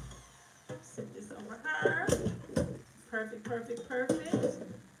 Set this over her. Perfect, perfect, perfect.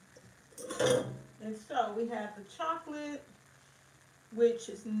 And so we have the chocolate, which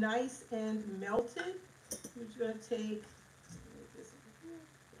is nice and melted. We're just going to take,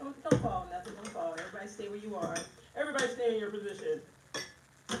 don't fall, nothing, don't fall. Everybody stay where you are. Everybody stay in your position.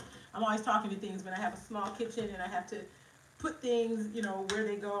 I'm always talking to things when I have a small kitchen and I have to put things, where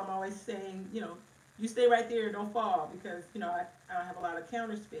they go. I'm always saying, you stay right there, don't fall, because, I don't have a lot of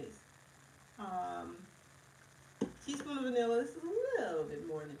counter space. Teaspoon of vanilla. This is a little bit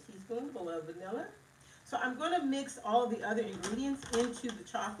more than a teaspoon, but I love vanilla. So I'm going to mix all of the other ingredients into the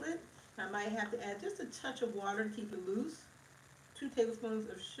chocolate. I might have to add just a touch of water to keep it loose. 2 tablespoons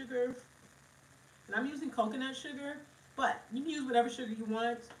of sugar. And I'm using coconut sugar, but you can use whatever sugar you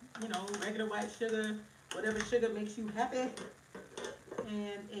want, regular white sugar, whatever sugar makes you happy.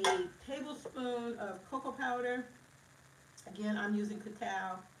 And a tablespoon of cocoa powder. Again, I'm using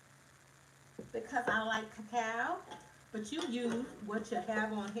cacao because I like cacao, but you use what you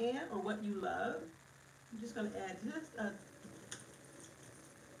have on hand or what you love. I'm just going to add just a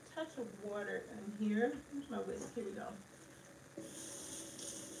touch of water in here. Where's my whisk? Here we go.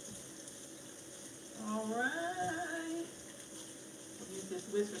 All right. I used this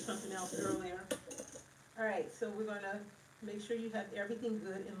whisk for something else earlier. All right, so we're going to make sure you have everything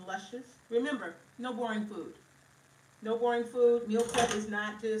good and luscious. Remember, no boring food. No boring food. Meal prep is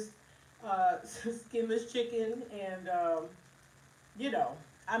not just skinless chicken and, I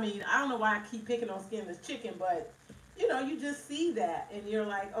don't know why I keep picking on skinless chicken, but, you just see that and you're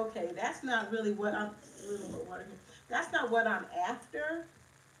like, okay, that's not really what that's not what I'm after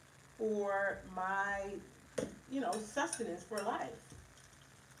for my, sustenance for life.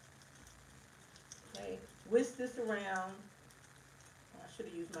 Okay, whisk this around. I should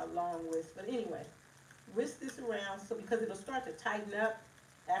have used my long whisk, but anyway, whisk this around because it'll start to tighten up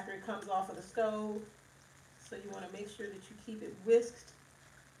after it comes off of the stove. So you want to make sure that you keep it whisked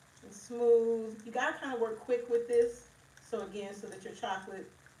and smooth. You got to kind of work quick with this. So again, so that your chocolate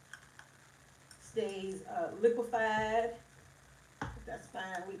stays liquefied. That's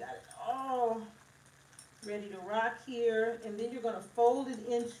fine. We got it all ready to rock here. And then you're going to fold it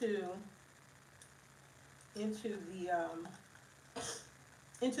into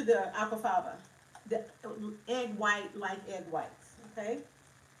the alfalfa, the egg white, like egg whites. Okay.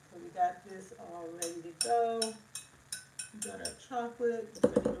 So we got this all ready to go. We got our chocolate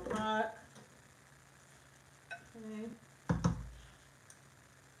ready to rock. Okay.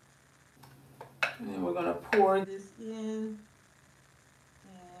 And then we're going to pour this in.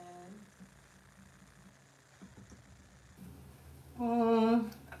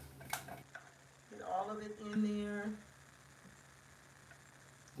 And get all of it in there.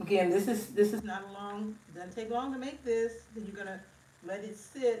 Again, this is not a long, doesn't take long to make this. Then you're going to let it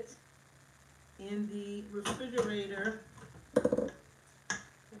sit in the refrigerator. We're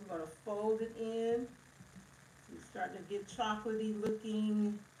going to fold it in. It's starting to get chocolatey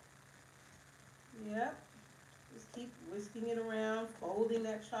looking. Yep. Just keep whisking it around, folding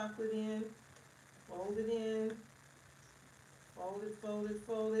that chocolate in. Fold it in. Fold it, fold it,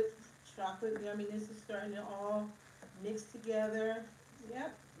 fold it. Chocolate yumminess is starting to all mix together.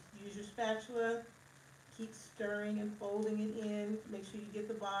 Yep. Use your spatula. Keep stirring and folding it in. Make sure you get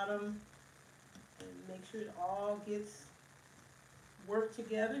the bottom. And make sure it all gets worked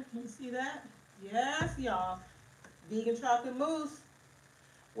together. Can you see that? Yes, y'all. Vegan chocolate mousse.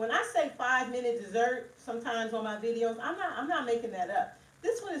 When I say 5-minute dessert, sometimes on my videos, I'm not making that up.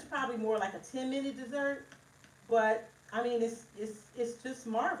 This one is probably more like a 10-minute dessert, but I mean it's just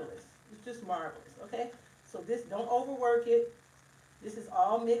marvelous. It's just marvelous. Okay, so this, don't overwork it. This is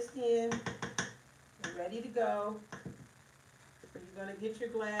all mixed in and ready to go. So you're gonna get your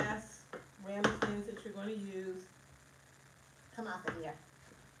glass ramekins that you're gonna use. Come off of here.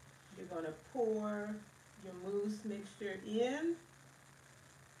 You're gonna pour your mousse mixture in.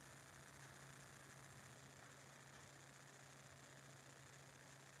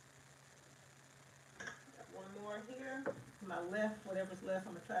 More here. My left, whatever's left,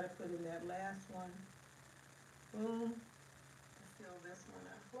 I'm gonna try to put in that last one. Boom. Fill this one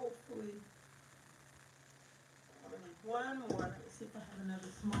up. Hopefully, I'm gonna need one more. Let me see if I have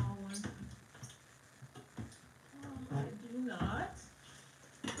another small one. I do not.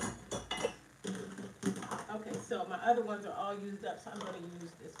 Okay, so my other ones are all used up, so I'm gonna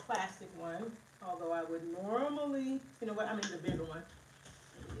use this plastic one. Although I would normally, you know what? I'm in the bigger one.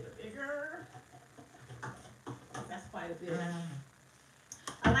 Let me get a bigger. That's quite a bit.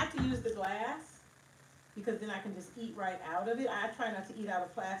 I like to use the glass because then I can just eat right out of it. I try not to eat out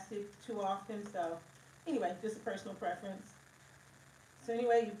of plastic too often, so anyway, just a personal preference. So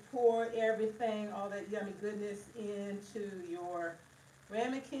anyway, you pour everything, all that yummy goodness into your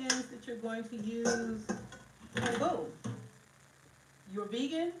ramekins that you're going to use, and boom, your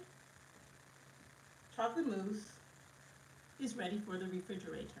vegan chocolate mousse is ready for the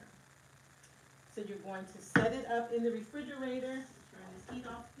refrigerator. So you're going to set it up in the refrigerator. Turn this heat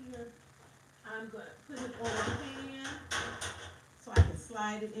off here. I'm going to put it on a pan so I can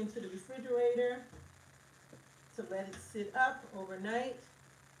slide it into the refrigerator to let it sit up overnight.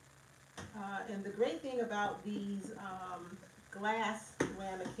 And the great thing about these glass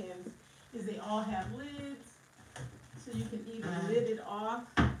ramekins is they all have lids, so you can either lid it off.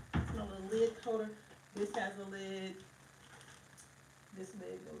 It's a little lid holder. This has a lid. This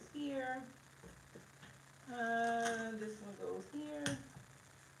lid goes here. This one goes here.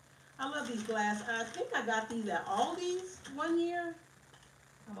 I love these glass. I think I got these at Aldi's one year.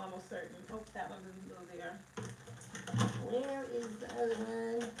 I'm almost certain. Oh, that one doesn't go there. Where is the other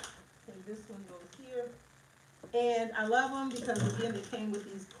one? Okay, this one goes here. And I love them because, again, they came with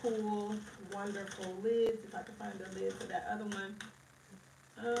these cool, wonderful lids. If I can find the lid for that other one.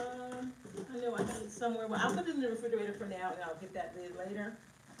 I know I have it somewhere. Well, I'll put it in the refrigerator for now, and I'll get that lid later.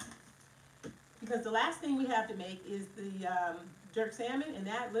 Because the last thing we have to make is the jerk salmon, and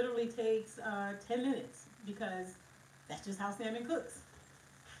that literally takes 10 minutes because that's just how salmon cooks.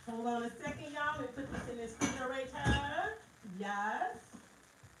 Hold on a second, y'all. We put this in this refrigerator. Yes.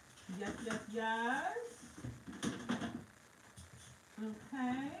 Yes, yes, yes.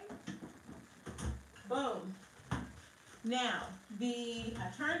 Okay. Boom. Now,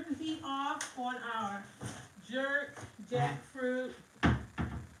 I turned the heat off on our jerk jackfruit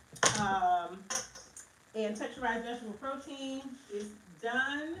and texturized vegetable protein is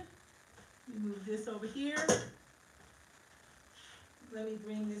done. You move this over here. Let me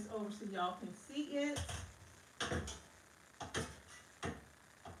bring this over so y'all can see it.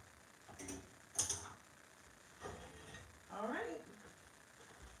 All right.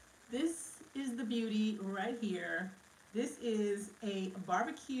 This is the beauty right here. This is a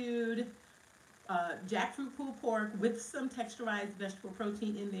barbecued jackfruit pulled pork with some texturized vegetable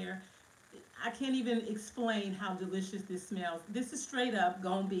protein in there. I can't even explain how delicious this smells. This is straight up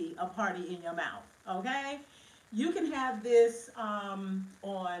gonna be a party in your mouth, okay? You can have this on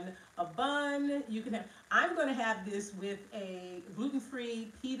a bun. You can have. I'm gonna have this with a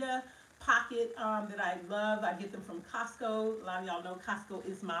gluten-free pita pocket that I love. I get them from Costco. A lot of y'all know Costco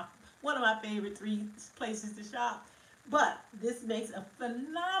is one of my favorite 3 places to shop. But this makes a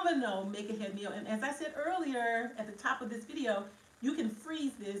phenomenal make-ahead meal. And as I said earlier at the top of this video, you can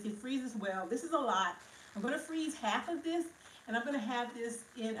freeze this. It freezes well. This is a lot. I'm going to freeze half of this, and I'm going to have this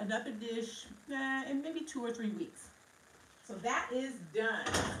in another dish in maybe 2 or 3 weeks. So that is done.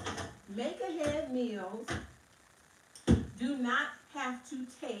 Make-ahead meals do not have to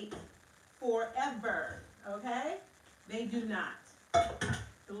take forever, okay? They do not.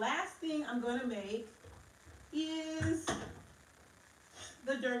 The last thing I'm going to make is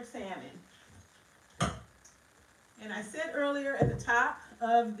the jerk salmon. And I said earlier at the top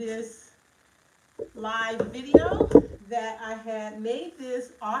of this live video that I had made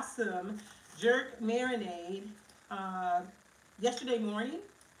this awesome jerk marinade uh, yesterday morning.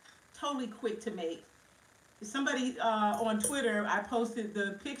 Totally quick to make. Somebody on Twitter, I posted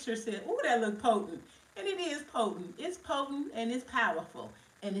the picture, said, "Ooh, that look potent." And it is potent. It's potent and it's powerful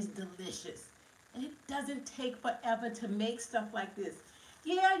and it's delicious. And it doesn't take forever to make stuff like this.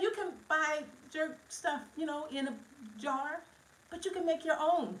 Yeah, you can buy jerk stuff, in a jar, but you can make your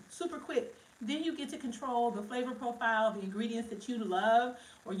own super quick. Then you get to control the flavor profile, the ingredients that you love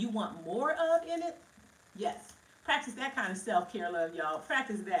or you want more of in it. Yes. Practice that kind of self-care love, y'all.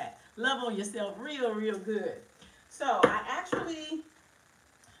 Practice that. Love on yourself real, real good. So I actually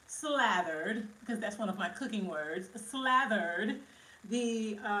slathered, because that's one of my cooking words, slathered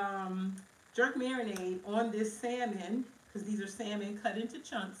the jerk marinade on this salmon, because these are salmon cut into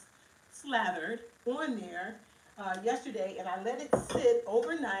chunks, slathered on there yesterday, and I let it sit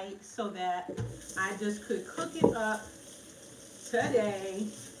overnight so that I just could cook it up today.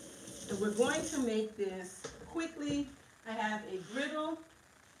 And we're going to make this quickly. I have a griddle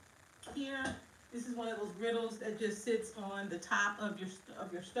here. This is one of those griddles that just sits on the top of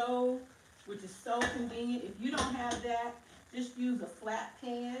your stove, which is so convenient. If you don't have that, just use a flat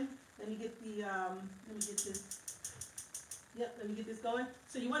pan. Let me get the let me get this. Yep, let me get this going.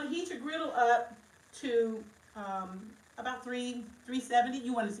 So you want to heat your griddle up to about 370.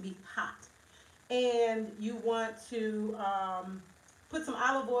 You want it to be hot, and you want to put some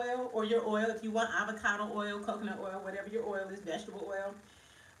olive oil or your oil, if you want avocado oil, coconut oil, whatever your oil is, vegetable oil.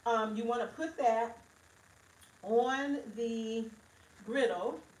 You want to put that on the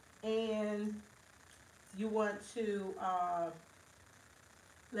griddle, and you want to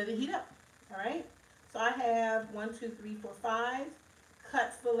let it heat up. All right. So I have 1, 2, 3, 4, 5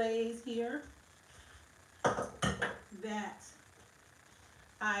 cut fillets here that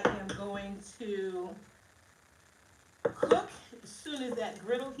I am going to cook as soon as that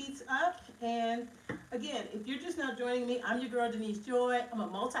griddle heats up. And again, if you're just now joining me, I'm your girl Denise Joy. I'm a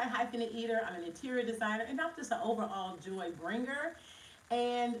multi-hyphenate eater. I'm an interior designer, and I'm just an overall joy bringer.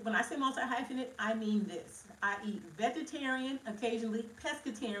 And when I say multi-hyphenate, I mean this. I eat vegetarian, occasionally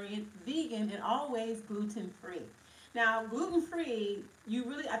pescatarian, vegan, and always gluten-free. Now, gluten-free,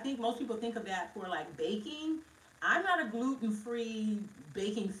 I think most people think of that for like baking. I'm not a gluten-free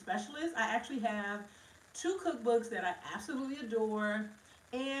baking specialist. I actually have 2 cookbooks that I absolutely adore.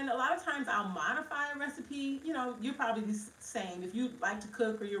 And a lot of times I'll modify a recipe. You're probably the same. If you like to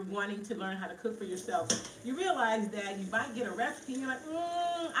cook or you're wanting to learn how to cook for yourself, you realize that you might get a recipe and you're like,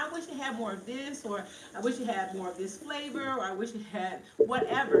 I wish it had more of this, or I wish it had more of this flavor, or I wish it had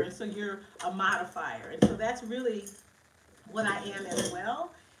whatever. And so you're a modifier. And so that's really what I am as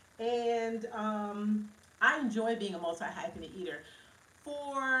well. And I enjoy being a multi-hyphenate eater.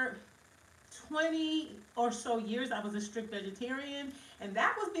 For 20 or so years, I was a strict vegetarian, and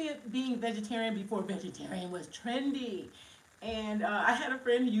that was being vegetarian before vegetarian was trendy. And I had a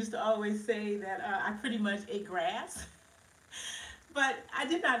friend who used to always say that I pretty much ate grass. But I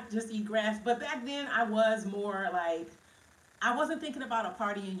did not just eat grass, but back then I was more like, I wasn't thinking about a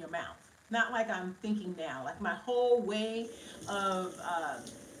party in your mouth. Not like I'm thinking now. Like my whole way of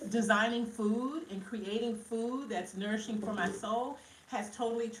designing food and creating food that's nourishing for my soul has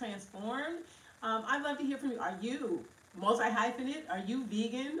totally transformed. I'd love to hear from you. Are you multi-hyphenate? Are you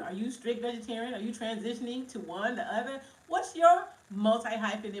vegan? Are you strict vegetarian? Are you transitioning to one, the other? What's your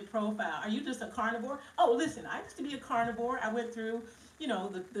multi-hyphenate profile? Are you just a carnivore? Oh, listen, I used to be a carnivore. I went through,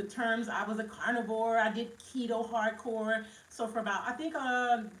 the terms. I was a carnivore. I did keto hardcore. So for about, I think,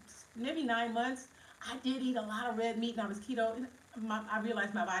 maybe 9 months, I did eat a lot of red meat, and I was keto. And I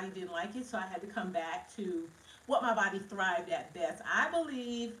realized my body didn't like it, so I had to come back to what my body thrived at best. I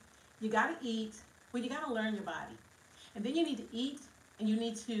believe you got to eat, well, you got to learn your body. And then you need to eat, and you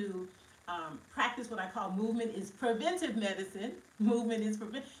need to practice what I call movement is preventive medicine. Movement is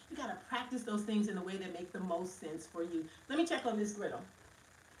prevent. You got to practice those things in a way that make the most sense for you. Let me check on this griddle.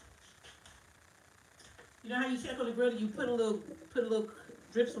 You know how you check on the griddle? You put a little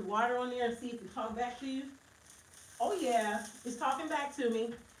drips of water on there and see if it talks back to you. Oh yeah, it's talking back to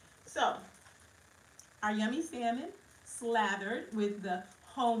me. So, our yummy salmon slathered with the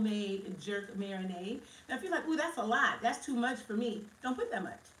homemade jerk marinade. Now if you're like, ooh, that's a lot, that's too much for me, don't put that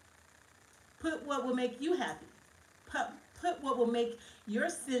much. Put what will make you happy. Put what will make your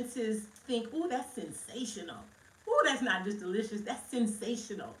senses think, ooh, that's sensational. Ooh, that's not just delicious, that's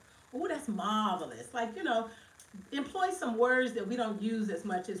sensational. Ooh, that's marvelous. Like, employ some words that we don't use as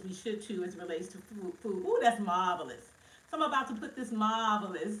much as we should to as relates to food. Ooh, that's marvelous. So I'm about to put this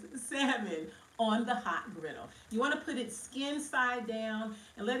marvelous salmon on the hot griddle. You want to put it skin side down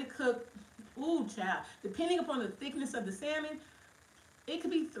and let it cook, Ooh, child. Depending upon the thickness of the salmon, it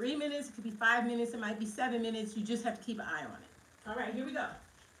could be 3 minutes, it could be 5 minutes, it might be 7 minutes. You just have to keep an eye on it. All right, here we go.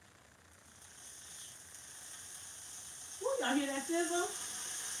 Ooh, y'all hear that sizzle?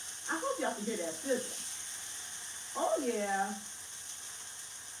 I hope y'all can hear that sizzle. Oh, yeah.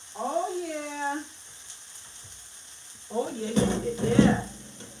 Oh, yeah. Oh, yeah, yeah.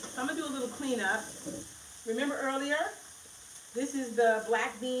 So I'm going to do a little cleanup. Remember earlier, this is the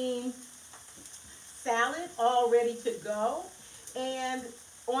black bean salad all ready to go. And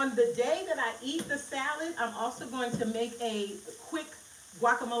on the day that I eat the salad, I'm also going to make a quick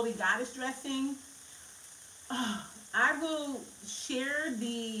guacamole goddess dressing. I will share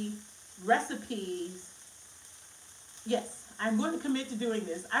the recipes. Yes, I'm going to commit to doing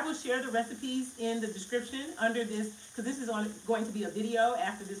this. I will share the recipes in the description under this, because this is going to be a video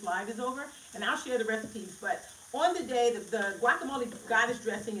after this live is over, and I'll share the recipes. But on the day, the guacamole goddess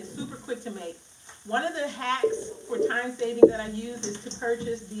dressing is super quick to make. One of the hacks for time saving that I use is to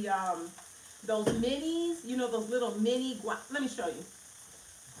purchase those minis, you know, those little mini let me show you.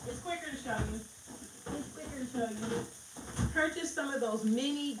 It's quicker to show you. It's quicker to show you. Purchase some of those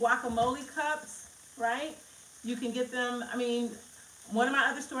mini guacamole cups, right? You can get them, I mean, one of my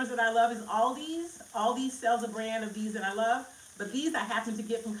other stores that I love is Aldi's. Aldi's sells a brand of these that I love, but these I happen to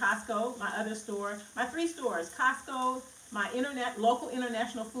get from Costco, my other store. My 3 stores, Costco, my local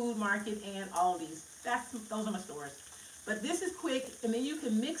international food market, and Aldi's. Those are my stores. But this is quick, and then you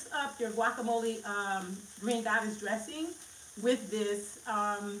can mix up your guacamole green goddess dressing with this.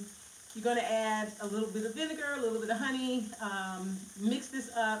 You're going to add a little bit of vinegar, a little bit of honey, mix this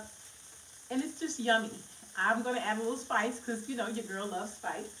up, and it's just yummy. I'm going to add a little spice because, you know, your girl loves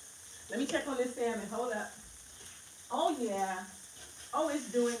spice. Let me check on this salmon. Hold up. Oh, yeah. Oh,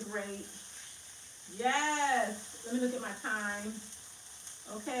 it's doing great. Yes. Let me look at my time.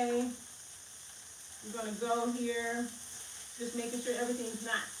 Okay. We're going to go here. Just making sure everything's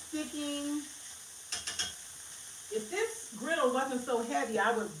not sticking. If this griddle wasn't so heavy,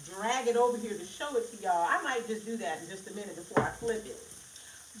 I would drag it over here to show it to y'all. I might just do that in just a minute before I flip it.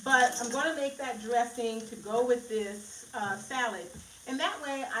 But I'm going to make that dressing to go with this salad. And that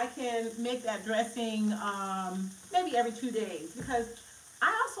way I can make that dressing maybe every 2 days. Because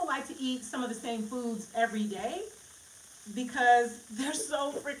I also like to eat some of the same foods every day because they're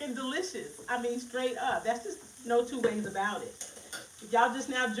so freaking delicious. I mean, straight up. That's just no two ways about it. If y'all just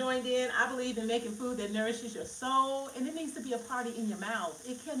now joined in, I believe in making food that nourishes your soul. And it needs to be a party in your mouth.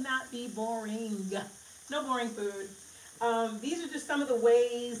 It cannot be boring. No boring food. These are just some of the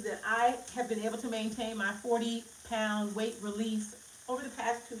ways that I have been able to maintain my 40-pound weight release over the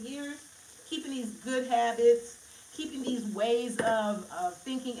past 2 years. Keeping these good habits, keeping these ways of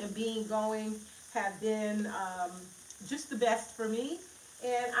thinking and being going have been just the best for me.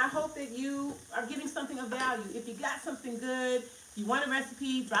 And I hope that you are getting something of value. If you got something good, if you want a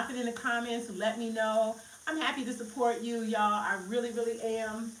recipe, drop it in the comments and let me know. I'm happy to support you, y'all. I really, really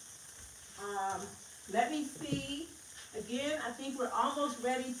am. Let me see. Again, I think we're almost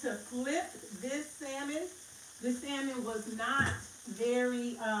ready to flip this salmon. This salmon was not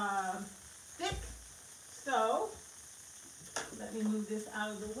very thick, so let me move this out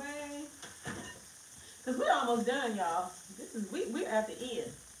of the way. Because we're almost done, y'all. We're at the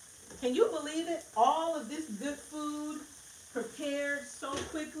end. Can you believe it? All of this good food prepared so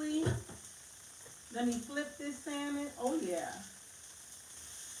quickly. Let me flip this salmon. Oh, yeah.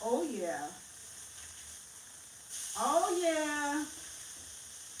 Oh, yeah. Oh, yeah.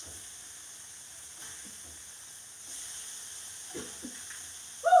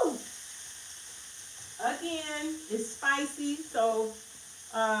 Woo! Again, it's spicy, so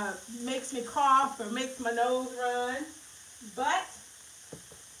makes me cough or makes my nose run. But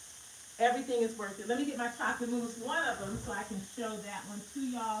everything is worth it. Let me get my chocolate mousse, one of them, so I can show that one to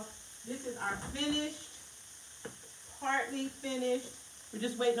y'all. This is our finished, partly finished. We're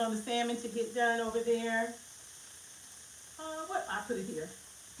just waiting on the salmon to get done over there. I'll put it here.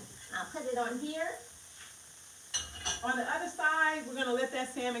 I'll put it on here. On the other side, we're going to let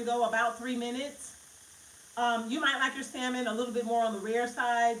that salmon go about 3 minutes. You might like your salmon a little bit more on the rare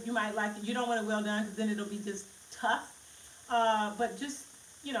side. You might like it. You don't want it well done because then it'll be just tough. But just,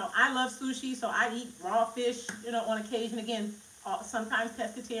 you know, I love sushi, so I eat raw fish, you know, on occasion. Again, sometimes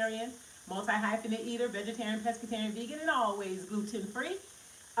pescatarian, multi-hyphenate eater, vegetarian, pescatarian, vegan, and always gluten-free.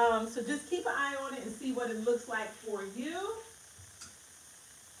 So just keep an eye on it and see what it looks like for you.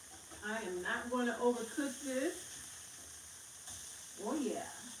 I am not going to overcook this. Oh, yeah.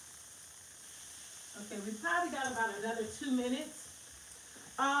 Okay, we probably got about another 2 minutes.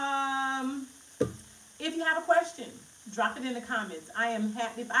 If you have a question, Drop it in the comments. I am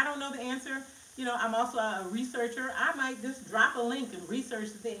happy. If I don't know the answer, you know, I'm also a researcher. I might just drop a link and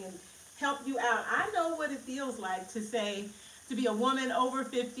research the thing and help you out. I know what it feels like to say, to be a woman over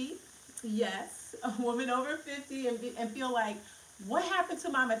 50. Yes, a woman over 50 and feel like, what happened to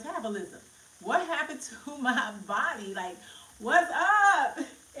my metabolism? What happened to my body? Like, what's up?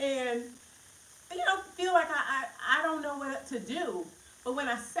 And, you know, feel like I don't know what to do. But when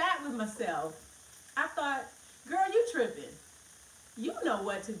I sat with myself, I thought, girl, you tripping. You know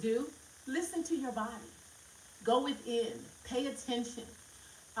what to do. Listen to your body. Go within. Pay attention.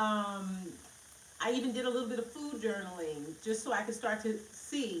 I even did a little bit of food journaling just so I could start to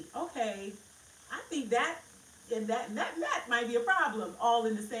see, okay, I think that and that might be a problem all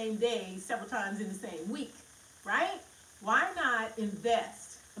in the same day, several times in the same week, right? Why not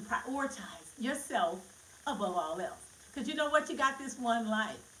invest and prioritize yourself above all else? Because you know what? You got this one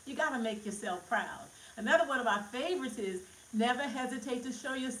life. You got to make yourself proud. Another one of my favorites is never hesitate to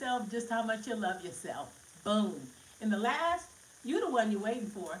show yourself just how much you love yourself. Boom. And the last, you the one you're waiting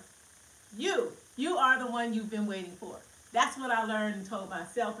for. You are the one you've been waiting for. That's what I learned and told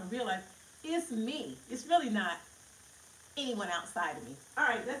myself and realized it's me. It's really not anyone outside of me. All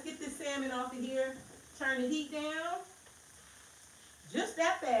right, let's get this salmon off of here. Turn the heat down. Just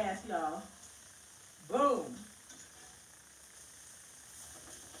that fast, y'all. Boom.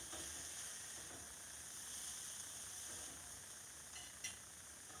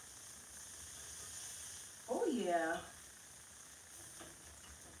 Oh, yeah.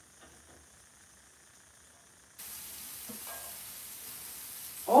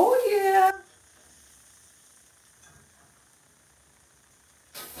 Oh, yeah.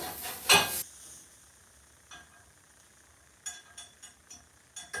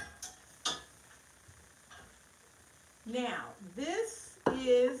 Now, this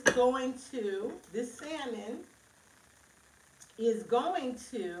salmon is going to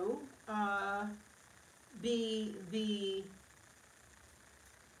be the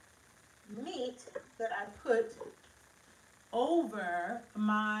meat that I put over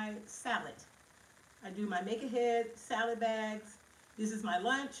my salad. I do my make-ahead salad bags. This is my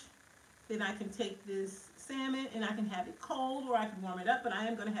lunch. Then I can take this salmon and I can have it cold or I can warm it up, but I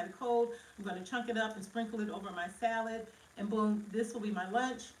am going to have it cold. I'm going to chunk it up and sprinkle it over my salad, and boom, this will be my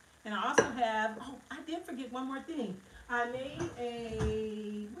lunch. And I also have, oh, I did forget one more thing. I made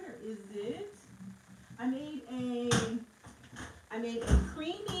where is it? I made a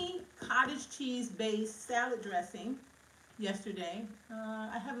creamy cottage cheese based salad dressing yesterday.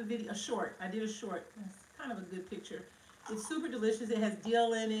 I have a video, a short. I did a short. That's kind of a good picture. It's super delicious. It has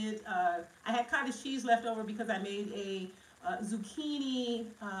dill in it. I had cottage cheese left over because I made a zucchini,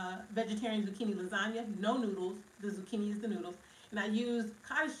 vegetarian zucchini lasagna. No noodles. The zucchini is the noodles. And I used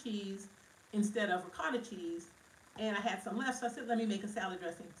cottage cheese instead of ricotta cheese. And I had some left, so I said, let me make a salad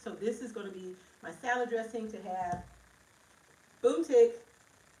dressing. So this is going to be my salad dressing to have. Boom tick,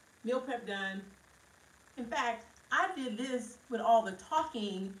 meal prep done. In fact, I did this with all the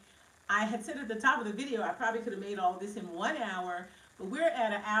talking. I had said at the top of the video, I probably could have made all this in 1 hour, but we're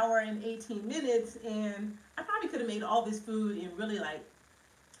at 1 hour and 18 minutes, and I probably could have made all this food in really like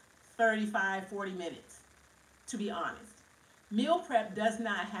 35, 40 minutes, to be honest. Meal prep does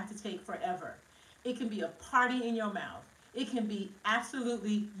not have to take forever. It can be a party in your mouth. It can be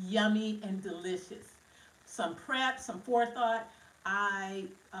absolutely yummy and delicious. Some prep, some forethought. I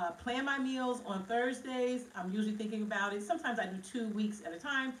plan my meals on Thursdays. I'm usually thinking about it. Sometimes I do 2 weeks at a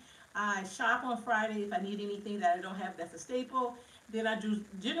time. I shop on Friday if I need anything that I don't have that's a staple. Then I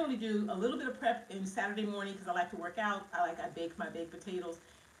generally do a little bit of prep in Saturday morning because I like to work out. I bake my baked potatoes.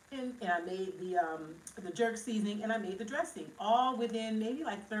 And I made the jerk seasoning and I made the dressing all within maybe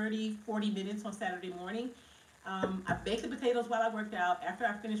like 30, 40 minutes on Saturday morning. I baked the potatoes while I worked out. After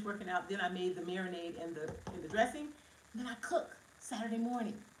I finished working out, then I made the marinade and the dressing. And then I cook Saturday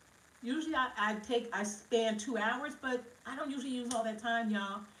morning. Usually I span 2 hours, but I don't usually use all that time,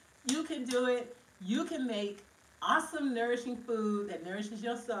 y'all. You can do it. You can make awesome, nourishing food that nourishes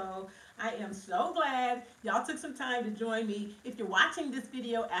your soul. I am so glad y'all took some time to join me. If you're watching this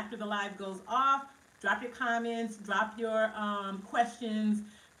video after the live goes off, drop your comments, drop your questions,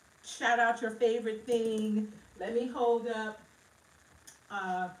 shout out your favorite thing. Let me hold up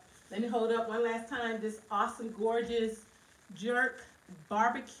one last time this awesome, gorgeous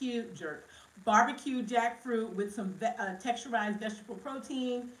barbecue jackfruit with some texturized vegetable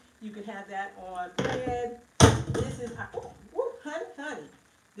protein. You can have that on bread. This is honey.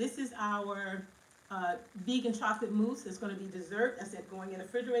 This is our vegan chocolate mousse. It's going to be dessert. I said going in the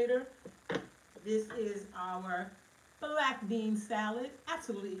refrigerator. This is our black bean salad,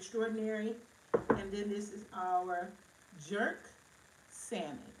 absolutely extraordinary. And then this is our jerk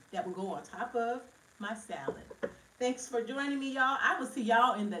salmon that will go on top of my salad. Thanks for joining me, y'all. I will see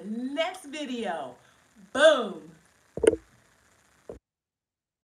y'all in the next video. Boom.